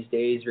common these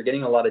days. You're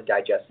getting a lot of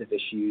digestive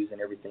issues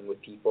and everything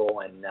with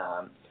people, and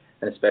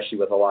especially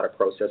with a lot of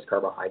processed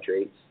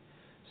carbohydrates.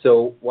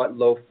 So what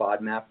low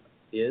FODMAP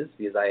is,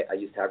 because I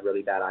used to have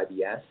really bad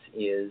IBS,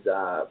 is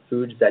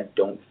foods that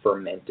don't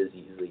ferment as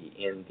easily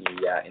in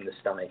the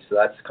stomach. So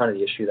that's kind of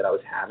the issue that I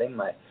was having.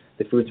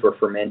 The foods were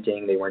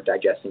fermenting, they weren't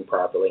digesting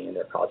properly, and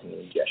they're causing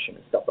indigestion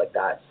and stuff like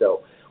that.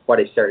 So what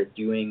I started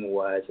doing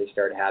was I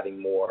started having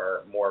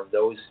more of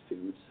those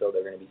foods. So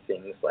they're going to be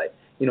things like,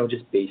 you know,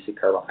 just basic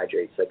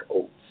carbohydrates like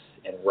oats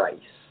and rice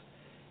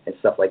and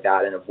stuff like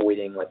that, and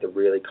avoiding like the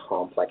really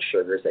complex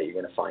sugars that you're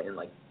going to find in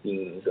like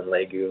beans and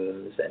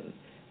legumes and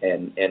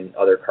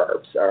other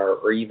carbs,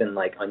 or even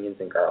like onions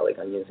and garlic.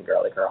 Onions and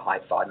garlic are a high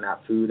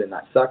FODMAP food, and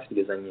that sucks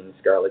because onions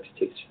and garlic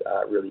taste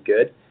really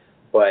good.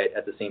 But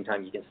at the same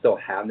time, you can still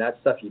have that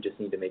stuff. You just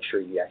need to make sure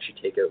you actually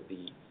take out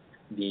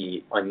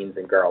the onions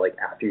and garlic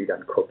after you're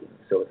done cooking.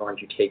 So as long as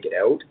you take it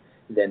out,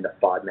 then the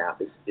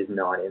FODMAP is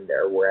not in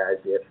there. Whereas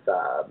if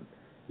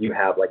you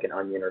have like an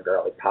onion or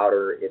garlic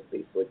powder, it's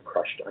basically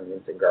crushed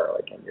onions and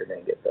garlic, and you're going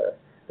to get the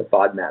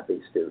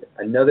FODMAP-based food.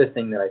 Another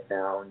thing that I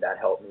found that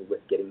helped me with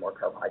getting more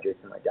carbohydrates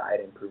in my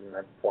diet and improving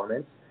my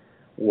performance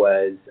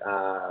was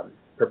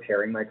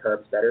preparing my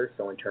carbs better.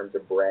 So in terms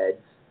of breads,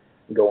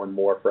 going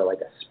more for like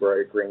a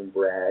sprouted grain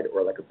bread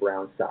or like a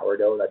brown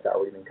sourdough that's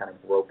already been kind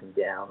of broken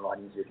down, a lot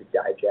easier to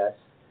digest.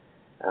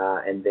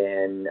 And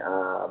then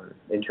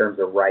in terms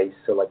of rice,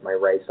 so like my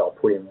rice, I'll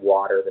put in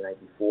water the night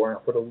before, and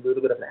I'll put a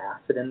little bit of an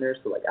acid in there,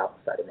 so like apple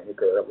cider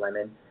vinegar or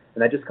lemon,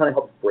 and that just kind of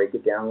helps break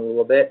it down a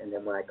little bit. And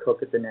then when I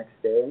cook it the next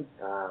day,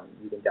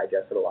 you can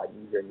digest it a lot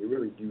easier, and you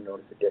really do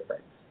notice a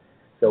difference.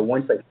 So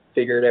once I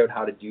figured out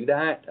how to do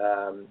that,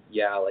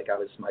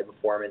 my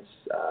performance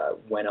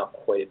went up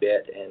quite a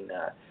bit, and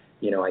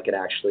you know, I could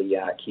actually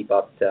keep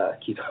up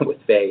with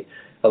Faye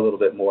a little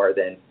bit more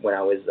than when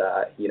I was,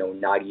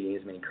 not eating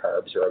as many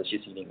carbs, or I was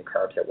just eating the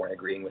carbs that weren't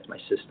agreeing with my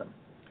system.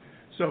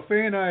 So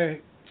Faye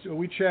and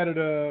we chatted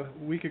a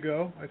week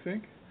ago, I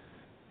think,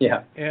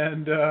 Yeah.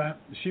 And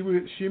she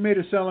made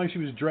it sound like she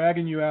was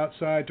dragging you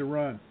outside to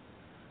run.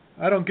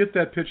 I don't get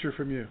that picture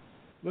from you.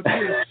 Let's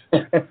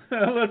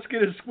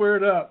get it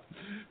squared up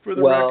for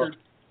the record.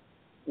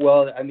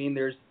 Well, I mean,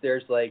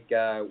 there's like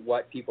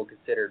what people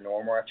consider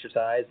normal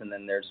exercise, and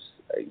then there's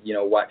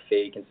what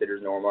Faye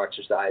considers normal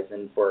exercise,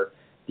 and for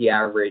the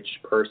average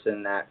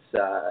person, that's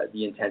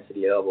the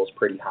intensity level is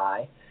pretty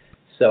high.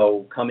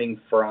 So coming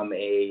from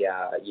a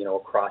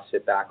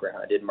CrossFit background,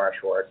 I did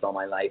martial arts all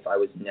my life. I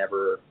was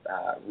never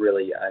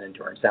really an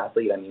endurance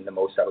athlete. I mean, the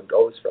most I would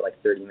go is for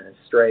like 30 minutes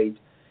straight,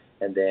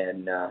 and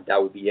then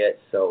that would be it.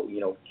 So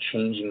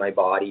changing my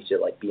body to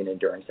like be an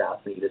endurance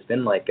athlete has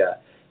been like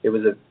it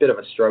was a bit of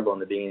a struggle in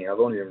the beginning. I've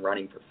only been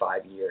running for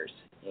 5 years,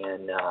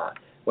 and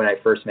when I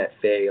first met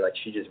Faye, like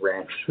she just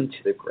ran me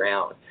to the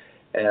ground,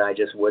 and I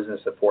just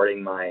wasn't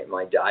supporting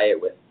my diet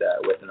with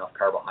enough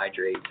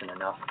carbohydrates and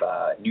enough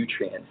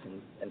nutrients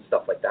and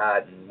stuff like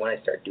that. And when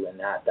I started doing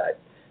that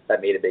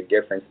made a big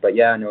difference. But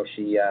yeah, no,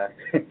 she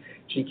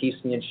she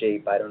keeps me in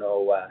shape. I don't know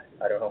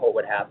what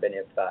would happen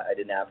if I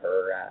didn't have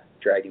her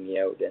dragging me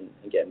out and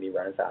getting me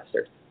running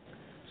faster.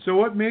 So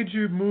what made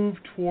you move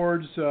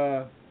towards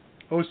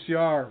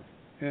OCR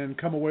and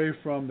come away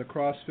from the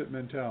CrossFit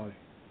mentality?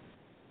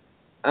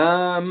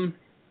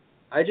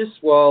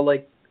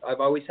 I've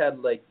always had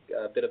like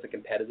a bit of a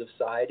competitive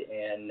side,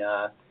 and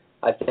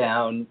I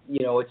found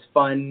it's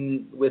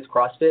fun with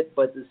CrossFit,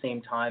 but at the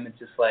same time it's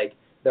just like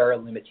there are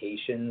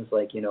limitations.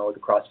 Like the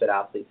CrossFit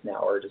athletes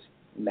now are just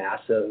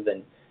massive,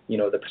 and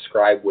the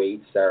prescribed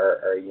weights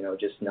are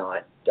just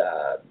not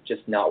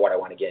what I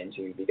want to get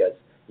into, because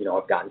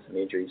I've gotten some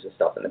injuries and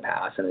stuff in the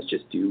past, and it's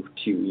just due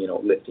to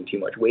lifting too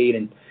much weight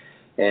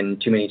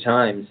and too many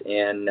times.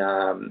 And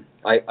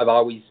I've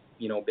always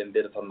been a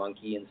bit of a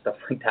monkey and stuff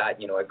like that.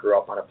 I grew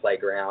up on a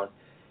playground,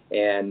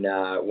 and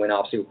when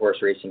obstacle course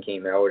racing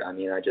came out, I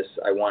mean, I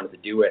wanted to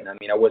do it. And I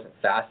mean, I wasn't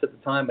fast at the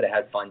time, but I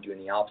had fun doing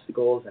the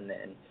obstacles. And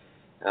then,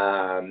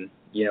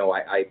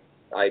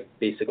 I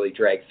basically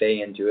dragged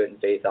Faye into it, and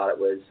Faye thought it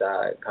was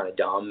kind of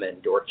dumb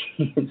and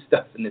dorky and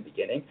stuff in the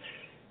beginning.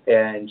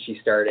 And she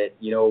started,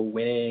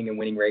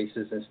 winning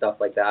races and stuff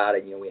like that.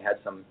 And, we had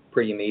some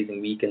pretty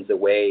amazing weekends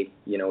away,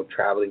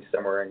 traveling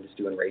somewhere and just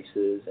doing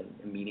races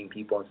and meeting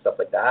people and stuff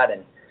like that.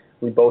 And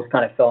we both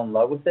kind of fell in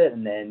love with it.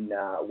 And then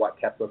what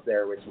kept us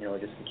there was,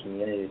 just the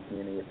community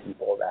of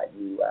people that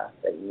you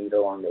meet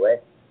along the way.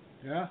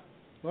 Yeah,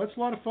 well, that's a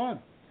lot of fun.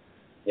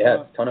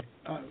 Yeah, it's a ton of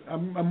fun.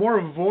 I'm more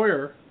of a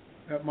voyeur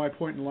at my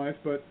point in life,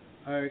 but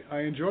I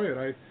enjoy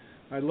it.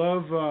 I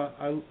love,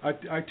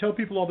 I tell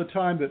people all the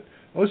time that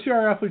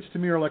OCR athletes to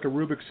me are like a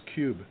Rubik's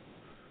Cube.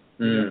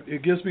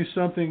 It gives me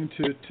something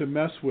to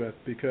mess with,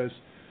 because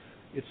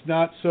it's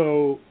not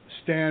so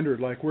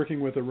standard like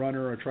working with a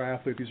runner or a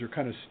triathlete. These are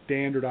kind of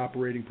standard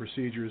operating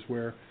procedures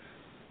where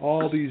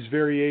all these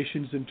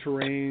variations in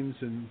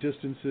terrains and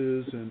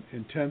distances and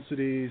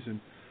intensities, and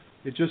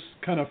it's just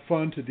kind of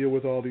fun to deal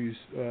with all these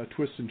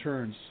twists and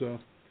turns. So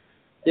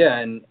yeah,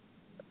 and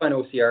I find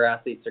OCR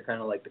athletes are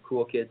kind of like the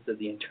cool kids of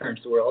the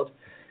endurance world.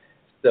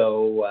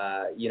 So,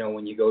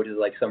 when you go to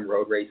like some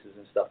road races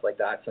and stuff like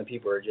that, some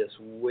people are just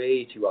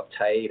way too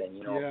uptight, and,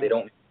 if they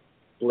don't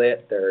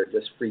split, they're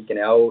just freaking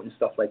out and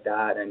stuff like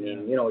that. I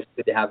mean, it's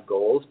good to have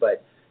goals,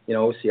 but,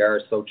 OCR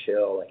is so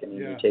chill. Like, I mean,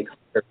 you take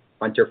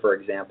Hunter, for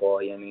example.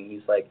 I mean,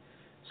 he's like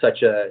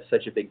such a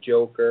big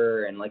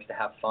joker and likes to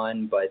have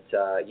fun, but,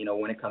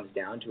 when it comes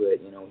down to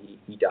it,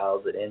 he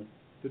dials it in.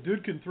 The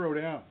dude can throw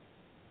down.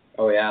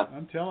 Oh, yeah.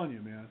 I'm telling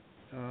you, man.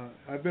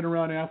 I've been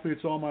around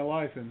athletes all my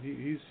life, and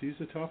he's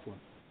a tough one.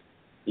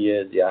 He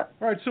is, yeah.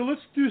 All right, so let's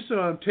do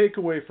some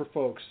takeaway for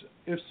folks.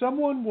 If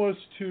someone was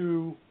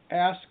to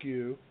ask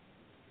you,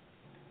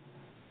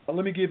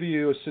 let me give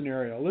you a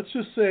scenario. Let's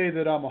just say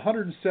that I'm a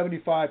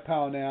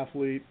 175-pound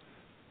athlete,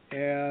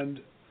 and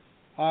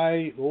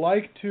I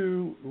like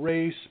to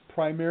race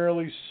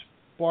primarily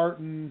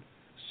Spartan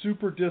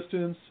super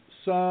distance,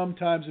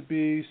 sometimes a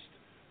beast,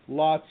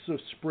 lots of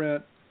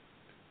sprint.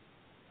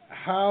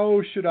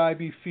 How should I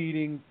be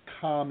feeding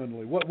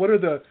commonly? What are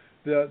the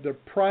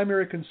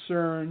primary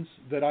concerns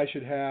that I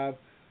should have,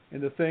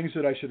 and the things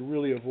that I should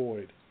really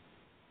avoid?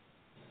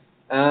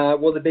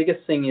 Well, the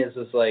biggest thing is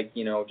like,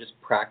 just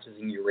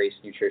practicing your race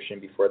nutrition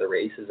before the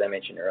race, as I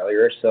mentioned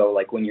earlier. So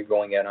like when you're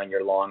going out on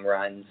your long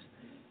runs,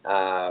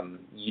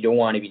 you don't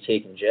want to be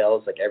taking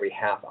gels like every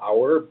half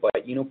hour, but,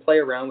 play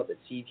around with it.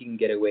 See if you can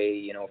get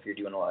away, if you're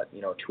doing a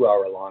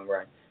 2-hour long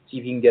run. See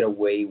if you can get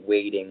away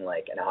waiting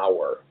like an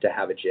hour to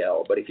have a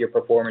gel. But if your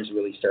performance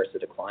really starts to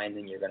decline,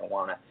 then you're going to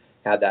want to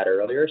have that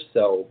earlier.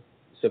 So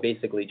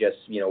basically just,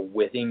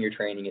 within your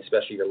training,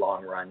 especially your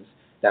long runs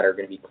that are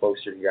going to be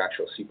closer to your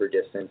actual super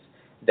distance,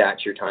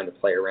 that's your time to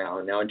play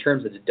around. Now, in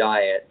terms of the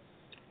diet,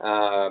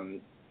 I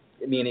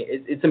mean,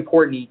 it's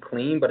important to eat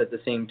clean, but at the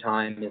same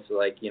time, it's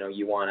like,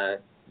 you want to,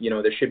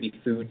 there should be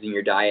foods in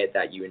your diet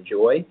that you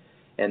enjoy,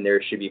 and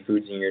there should be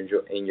foods in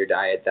your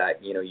diet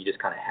that, you just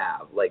kind of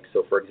have. Like,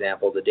 so for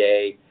example,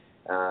 today,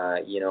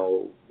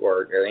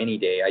 or any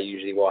day, I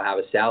usually will have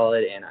a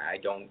salad, and I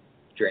don't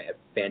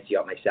fancy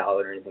up my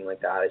salad or anything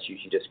like that. It's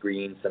usually just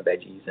greens, some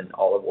veggies, and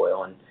olive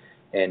oil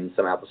and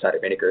some apple cider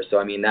vinegar. So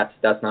I mean, that's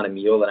not a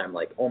meal that I'm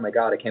like, oh my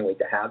God, I can't wait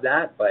to have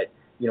that. But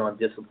I'm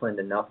disciplined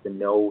enough to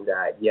know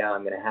that, yeah,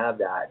 I'm going to have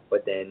that.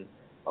 But then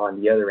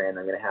on the other end,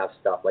 I'm going to have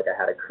stuff like I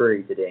had a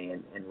curry today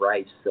and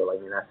rice. So I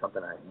mean, that's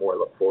something I more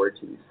look forward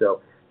to.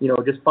 So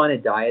just find a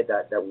diet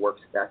that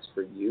works best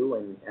for you.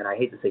 And I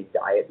hate to say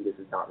diet because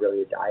it's not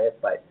really a diet,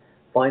 but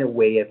find a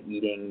way of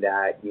eating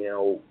that,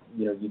 you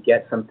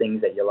get some things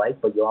that you like,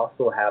 but you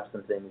also have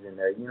some things in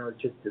there,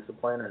 it's just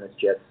discipline and it's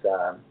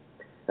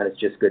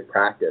just good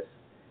practice.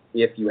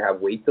 If you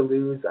have weight to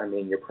lose, I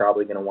mean, you're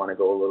probably going to want to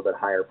go a little bit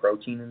higher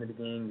protein in the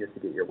beginning just to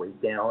get your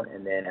weight down.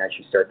 And then as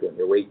you start getting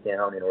your weight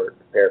down in order to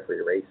prepare for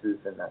your races,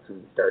 and that's when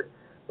you start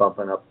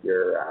bumping up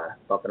your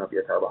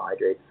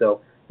carbohydrates.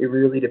 So it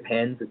really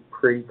depends. It's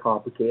pretty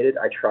complicated.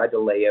 I tried to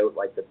lay out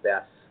like the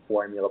best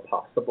formula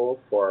possible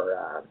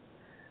for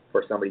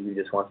somebody who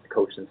just wants to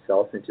coach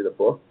themselves into the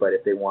book. But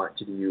if they want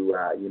to do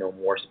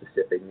more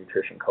specific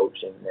nutrition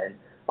coaching, then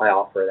I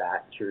offer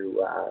that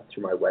through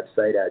my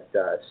website at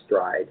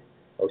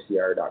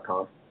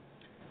strideocr.com.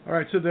 All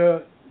right, so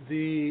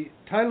the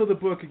title of the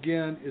book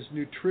again is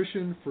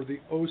Nutrition for the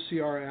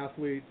OCR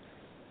Athlete,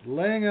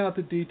 laying out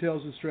the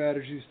details and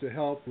strategies to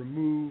help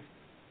remove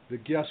the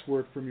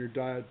guesswork from your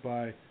diet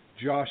by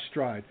Josh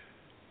Stride.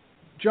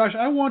 Josh,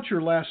 I want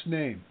your last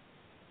name.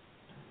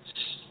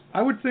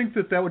 I would think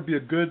that would be a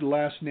good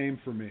last name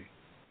for me.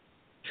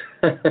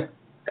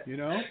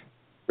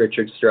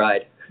 Richard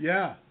Stride.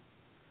 Yeah.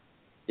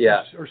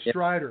 Yeah. Or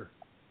Strider.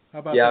 How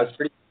about that?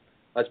 Yeah,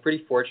 I was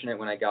pretty fortunate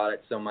when I got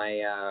it. So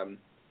my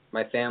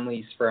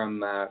family's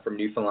from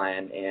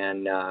Newfoundland,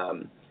 and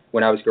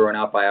when I was growing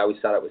up, I always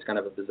thought it was kind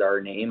of a bizarre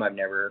name. I've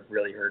never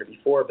really heard it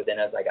before, but then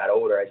as I got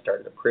older, I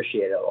started to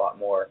appreciate it a lot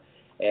more.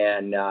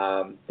 And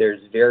there's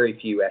very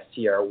few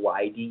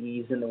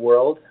STRYDEs in the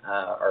world.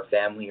 Our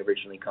family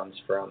originally comes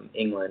from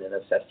England, and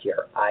it's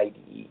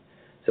STRIDE.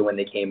 So when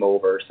they came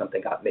over,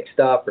 something got mixed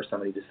up, or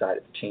somebody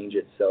decided to change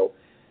it. So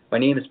my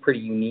name is pretty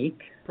unique.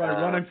 Probably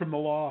running from the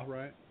law,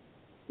 right?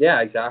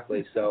 Yeah,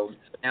 exactly. So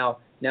now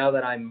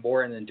that I'm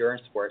more in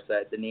endurance sports,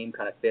 that the name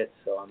kind of fits.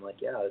 So I'm like,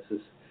 yeah, this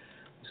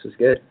is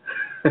good.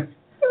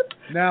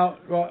 Now,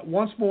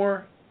 once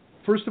more,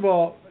 first of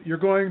all, you're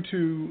going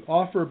to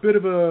offer a bit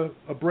of a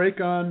break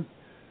on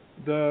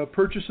the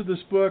purchase of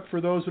this book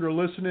for those that are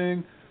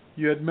listening.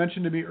 You had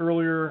mentioned to me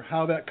earlier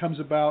how that comes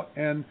about,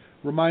 and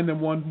remind them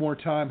one more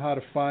time how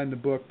to find the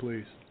book,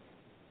 please.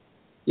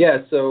 Yeah,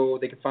 so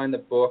they can find the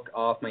book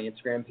off my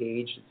Instagram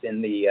page. It's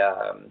in the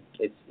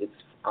it's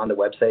on the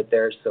website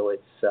there. So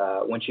it's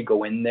once you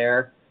go in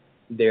there,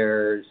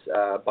 there's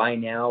buy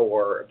now,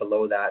 or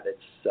below that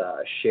it's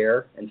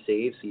share and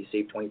save. So you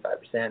save 25%,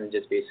 and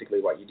just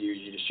basically what you do is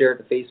you just share it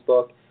to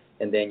Facebook,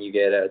 and then you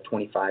get a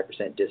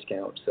 25%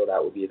 discount. So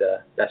that would be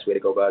the best way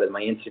to go about it.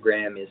 My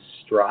Instagram is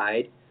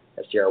Stride,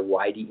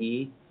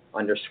 STRYDE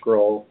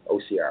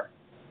 _OCR.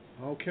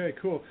 Okay,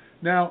 cool.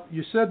 Now,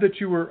 you said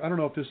that you were, I don't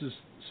know if this is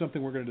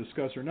something we're going to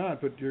discuss or not,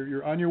 but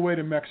you're on your way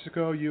to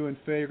Mexico. You and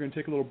Faye are going to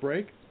take a little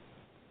break?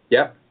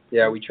 Yeah,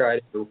 we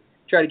try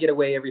to get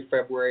away every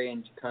February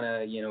and kind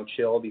of,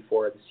 chill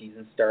before the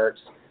season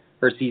starts.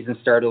 Her season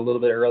started a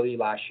little bit early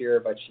last year,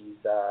 but she's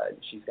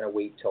going to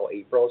wait till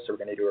April, so we're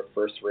going to do her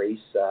first race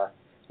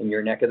in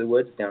your neck of the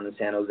woods down in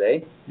San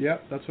Jose. Yeah,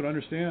 that's what I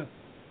understand.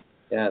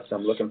 Yeah, so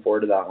I'm looking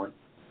forward to that one.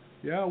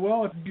 Yeah,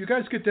 well, if you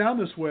guys get down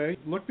this way,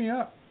 look me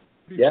up.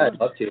 Yeah, I'd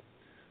love to.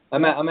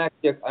 I'm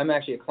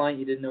actually a client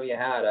you didn't know you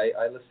had.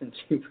 I listen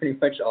to pretty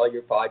much all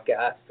your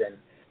podcasts, and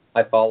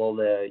I follow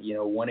the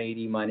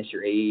 180 minus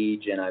your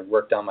age, and I've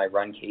worked on my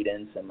run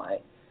cadence and my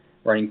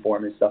running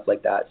form and stuff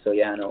like that. So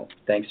yeah, no,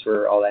 thanks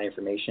for all that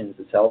information.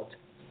 It's helped.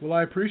 Well,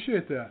 I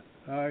appreciate that.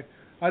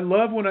 I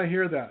love when I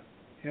hear that,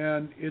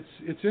 and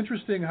it's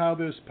interesting how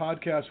this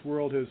podcast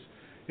world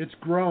it's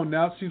grown.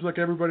 Now it seems like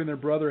everybody and their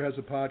brother has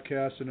a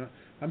podcast, and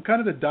I'm kind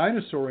of the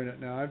dinosaur in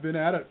it now. I've been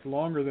at it for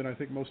longer than I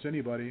think most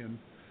anybody,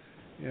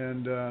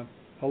 and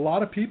a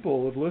lot of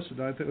people have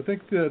listened. I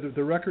think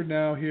the record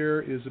now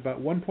here is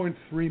about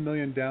 1.3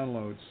 million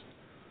downloads.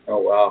 Oh,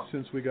 wow.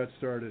 Since we got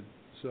started.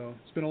 So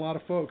it's been a lot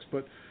of folks.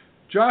 But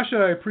Josh,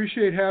 I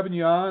appreciate having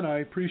you on. I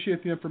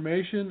appreciate the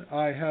information.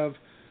 I have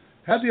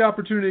had the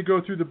opportunity to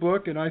go through the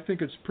book, and I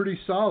think it's pretty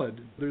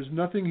solid. There's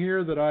nothing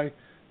here that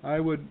I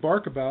would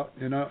bark about,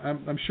 and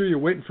I'm sure you're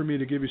waiting for me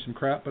to give you some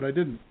crap, but I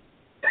didn't.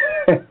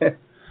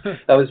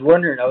 I was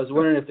wondering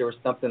if there was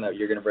something that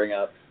you're going to bring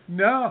up.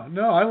 No,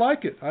 I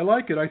like it.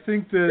 I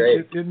think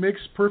that it makes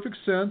perfect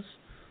sense.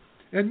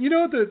 And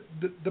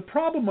the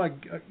problem,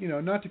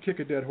 not to kick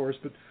a dead horse,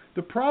 but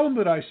the problem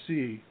that I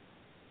see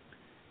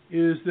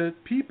is that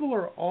people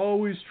are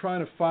always trying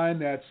to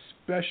find that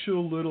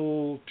special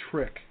little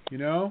trick,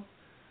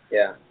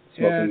 Yeah,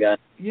 smoking gun.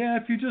 Yeah,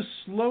 if you just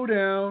slow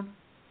down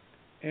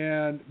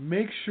and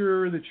make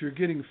sure that you're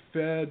getting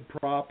fed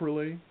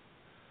properly,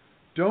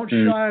 don't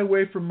shy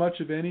away from much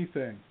of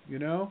anything,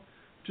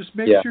 Just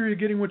make sure you're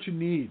getting what you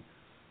need.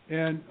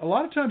 And a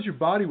lot of times your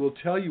body will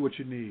tell you what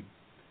you need.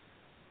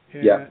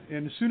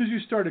 And as soon as you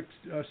start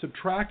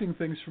subtracting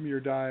things from your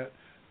diet,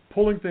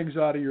 pulling things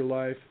out of your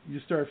life, you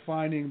start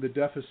finding the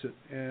deficit.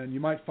 And you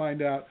might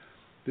find out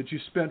that you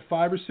spent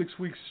 5 or 6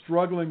 weeks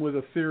struggling with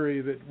a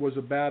theory that was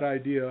a bad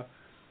idea,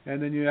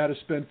 and then you had to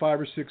spend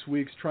 5 or 6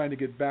 weeks trying to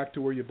get back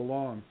to where you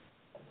belong.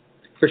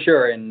 For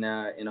sure, and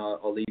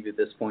I'll leave you at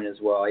this point as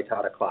well. I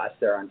taught a class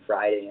there on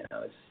Friday, and I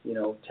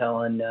was,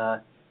 telling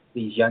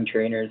these young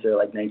trainers, they're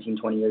like 19,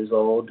 20 years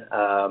old.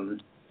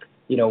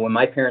 When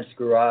my parents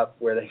grew up,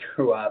 where they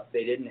grew up,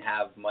 they didn't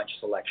have much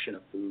selection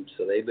of food.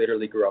 So they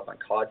literally grew up on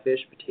codfish,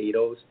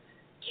 potatoes,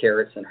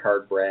 carrots, and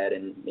hard bread,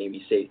 and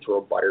maybe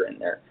throw butter in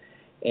there.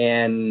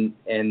 And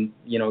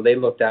they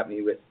looked at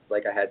me with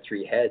like I had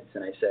 3 heads,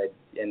 and I said,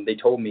 and they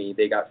told me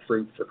they got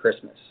fruit for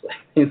Christmas. Like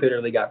they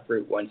literally got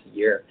fruit once a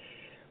year.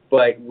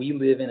 But we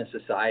live in a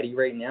society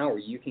right now where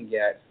you can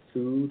get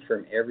food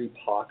from every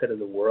pocket of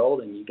the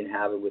world, and you can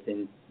have it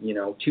within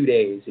 2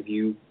 days. If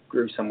you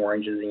grew some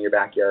oranges in your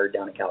backyard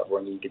down in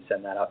California, you could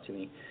send that up to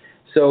me.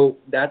 So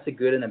that's a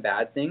good and a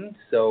bad thing.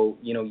 So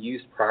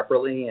used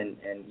properly and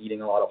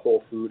eating a lot of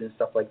whole food and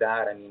stuff like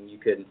that, I mean, you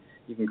can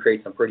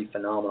create some pretty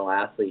phenomenal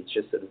athletes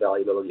just at the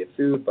valuability of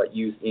food. But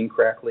used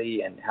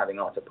incorrectly and having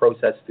lots of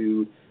processed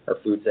food or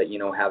foods that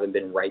haven't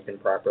been ripened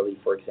properly,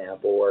 for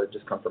example, or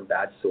just come from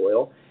bad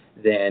soil,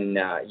 then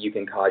you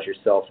can cause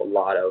yourself a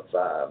lot of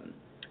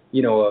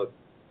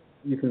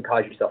you can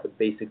cause yourself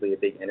basically a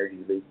big energy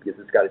leak, because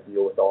it's got to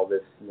deal with all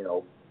this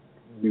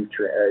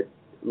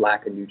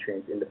lack of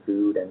nutrients in the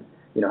food, and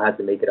has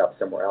to make it up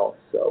somewhere else.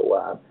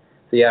 So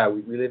yeah,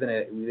 we live in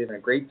a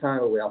great time,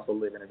 but we also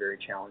live in a very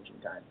challenging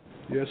time.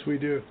 Yes, we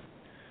do.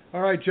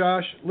 All right,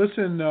 Josh,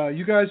 listen,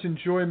 you guys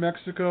enjoy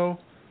Mexico,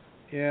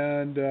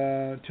 and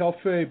tell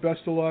Faye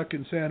best of luck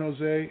in San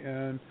Jose,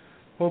 and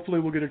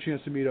hopefully we'll get a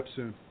chance to meet up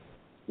soon.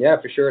 Yeah,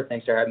 for sure.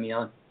 Thanks for having me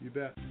on. You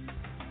bet.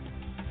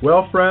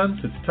 Well, friends,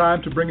 it's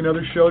time to bring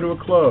another show to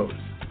a close.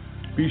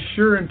 Be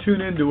sure and tune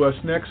in to us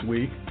next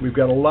week. We've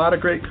got a lot of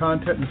great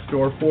content in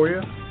store for you.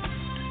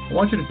 I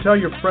want you to tell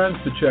your friends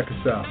to check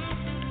us out.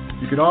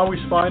 You can always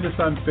find us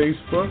on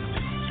Facebook.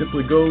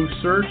 Simply go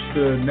search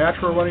the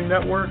Natural Running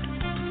Network.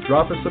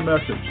 Drop us a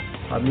message.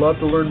 I'd love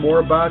to learn more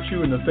about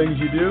you and the things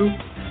you do.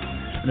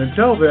 And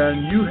until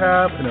then, you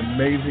have an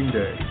amazing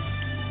day.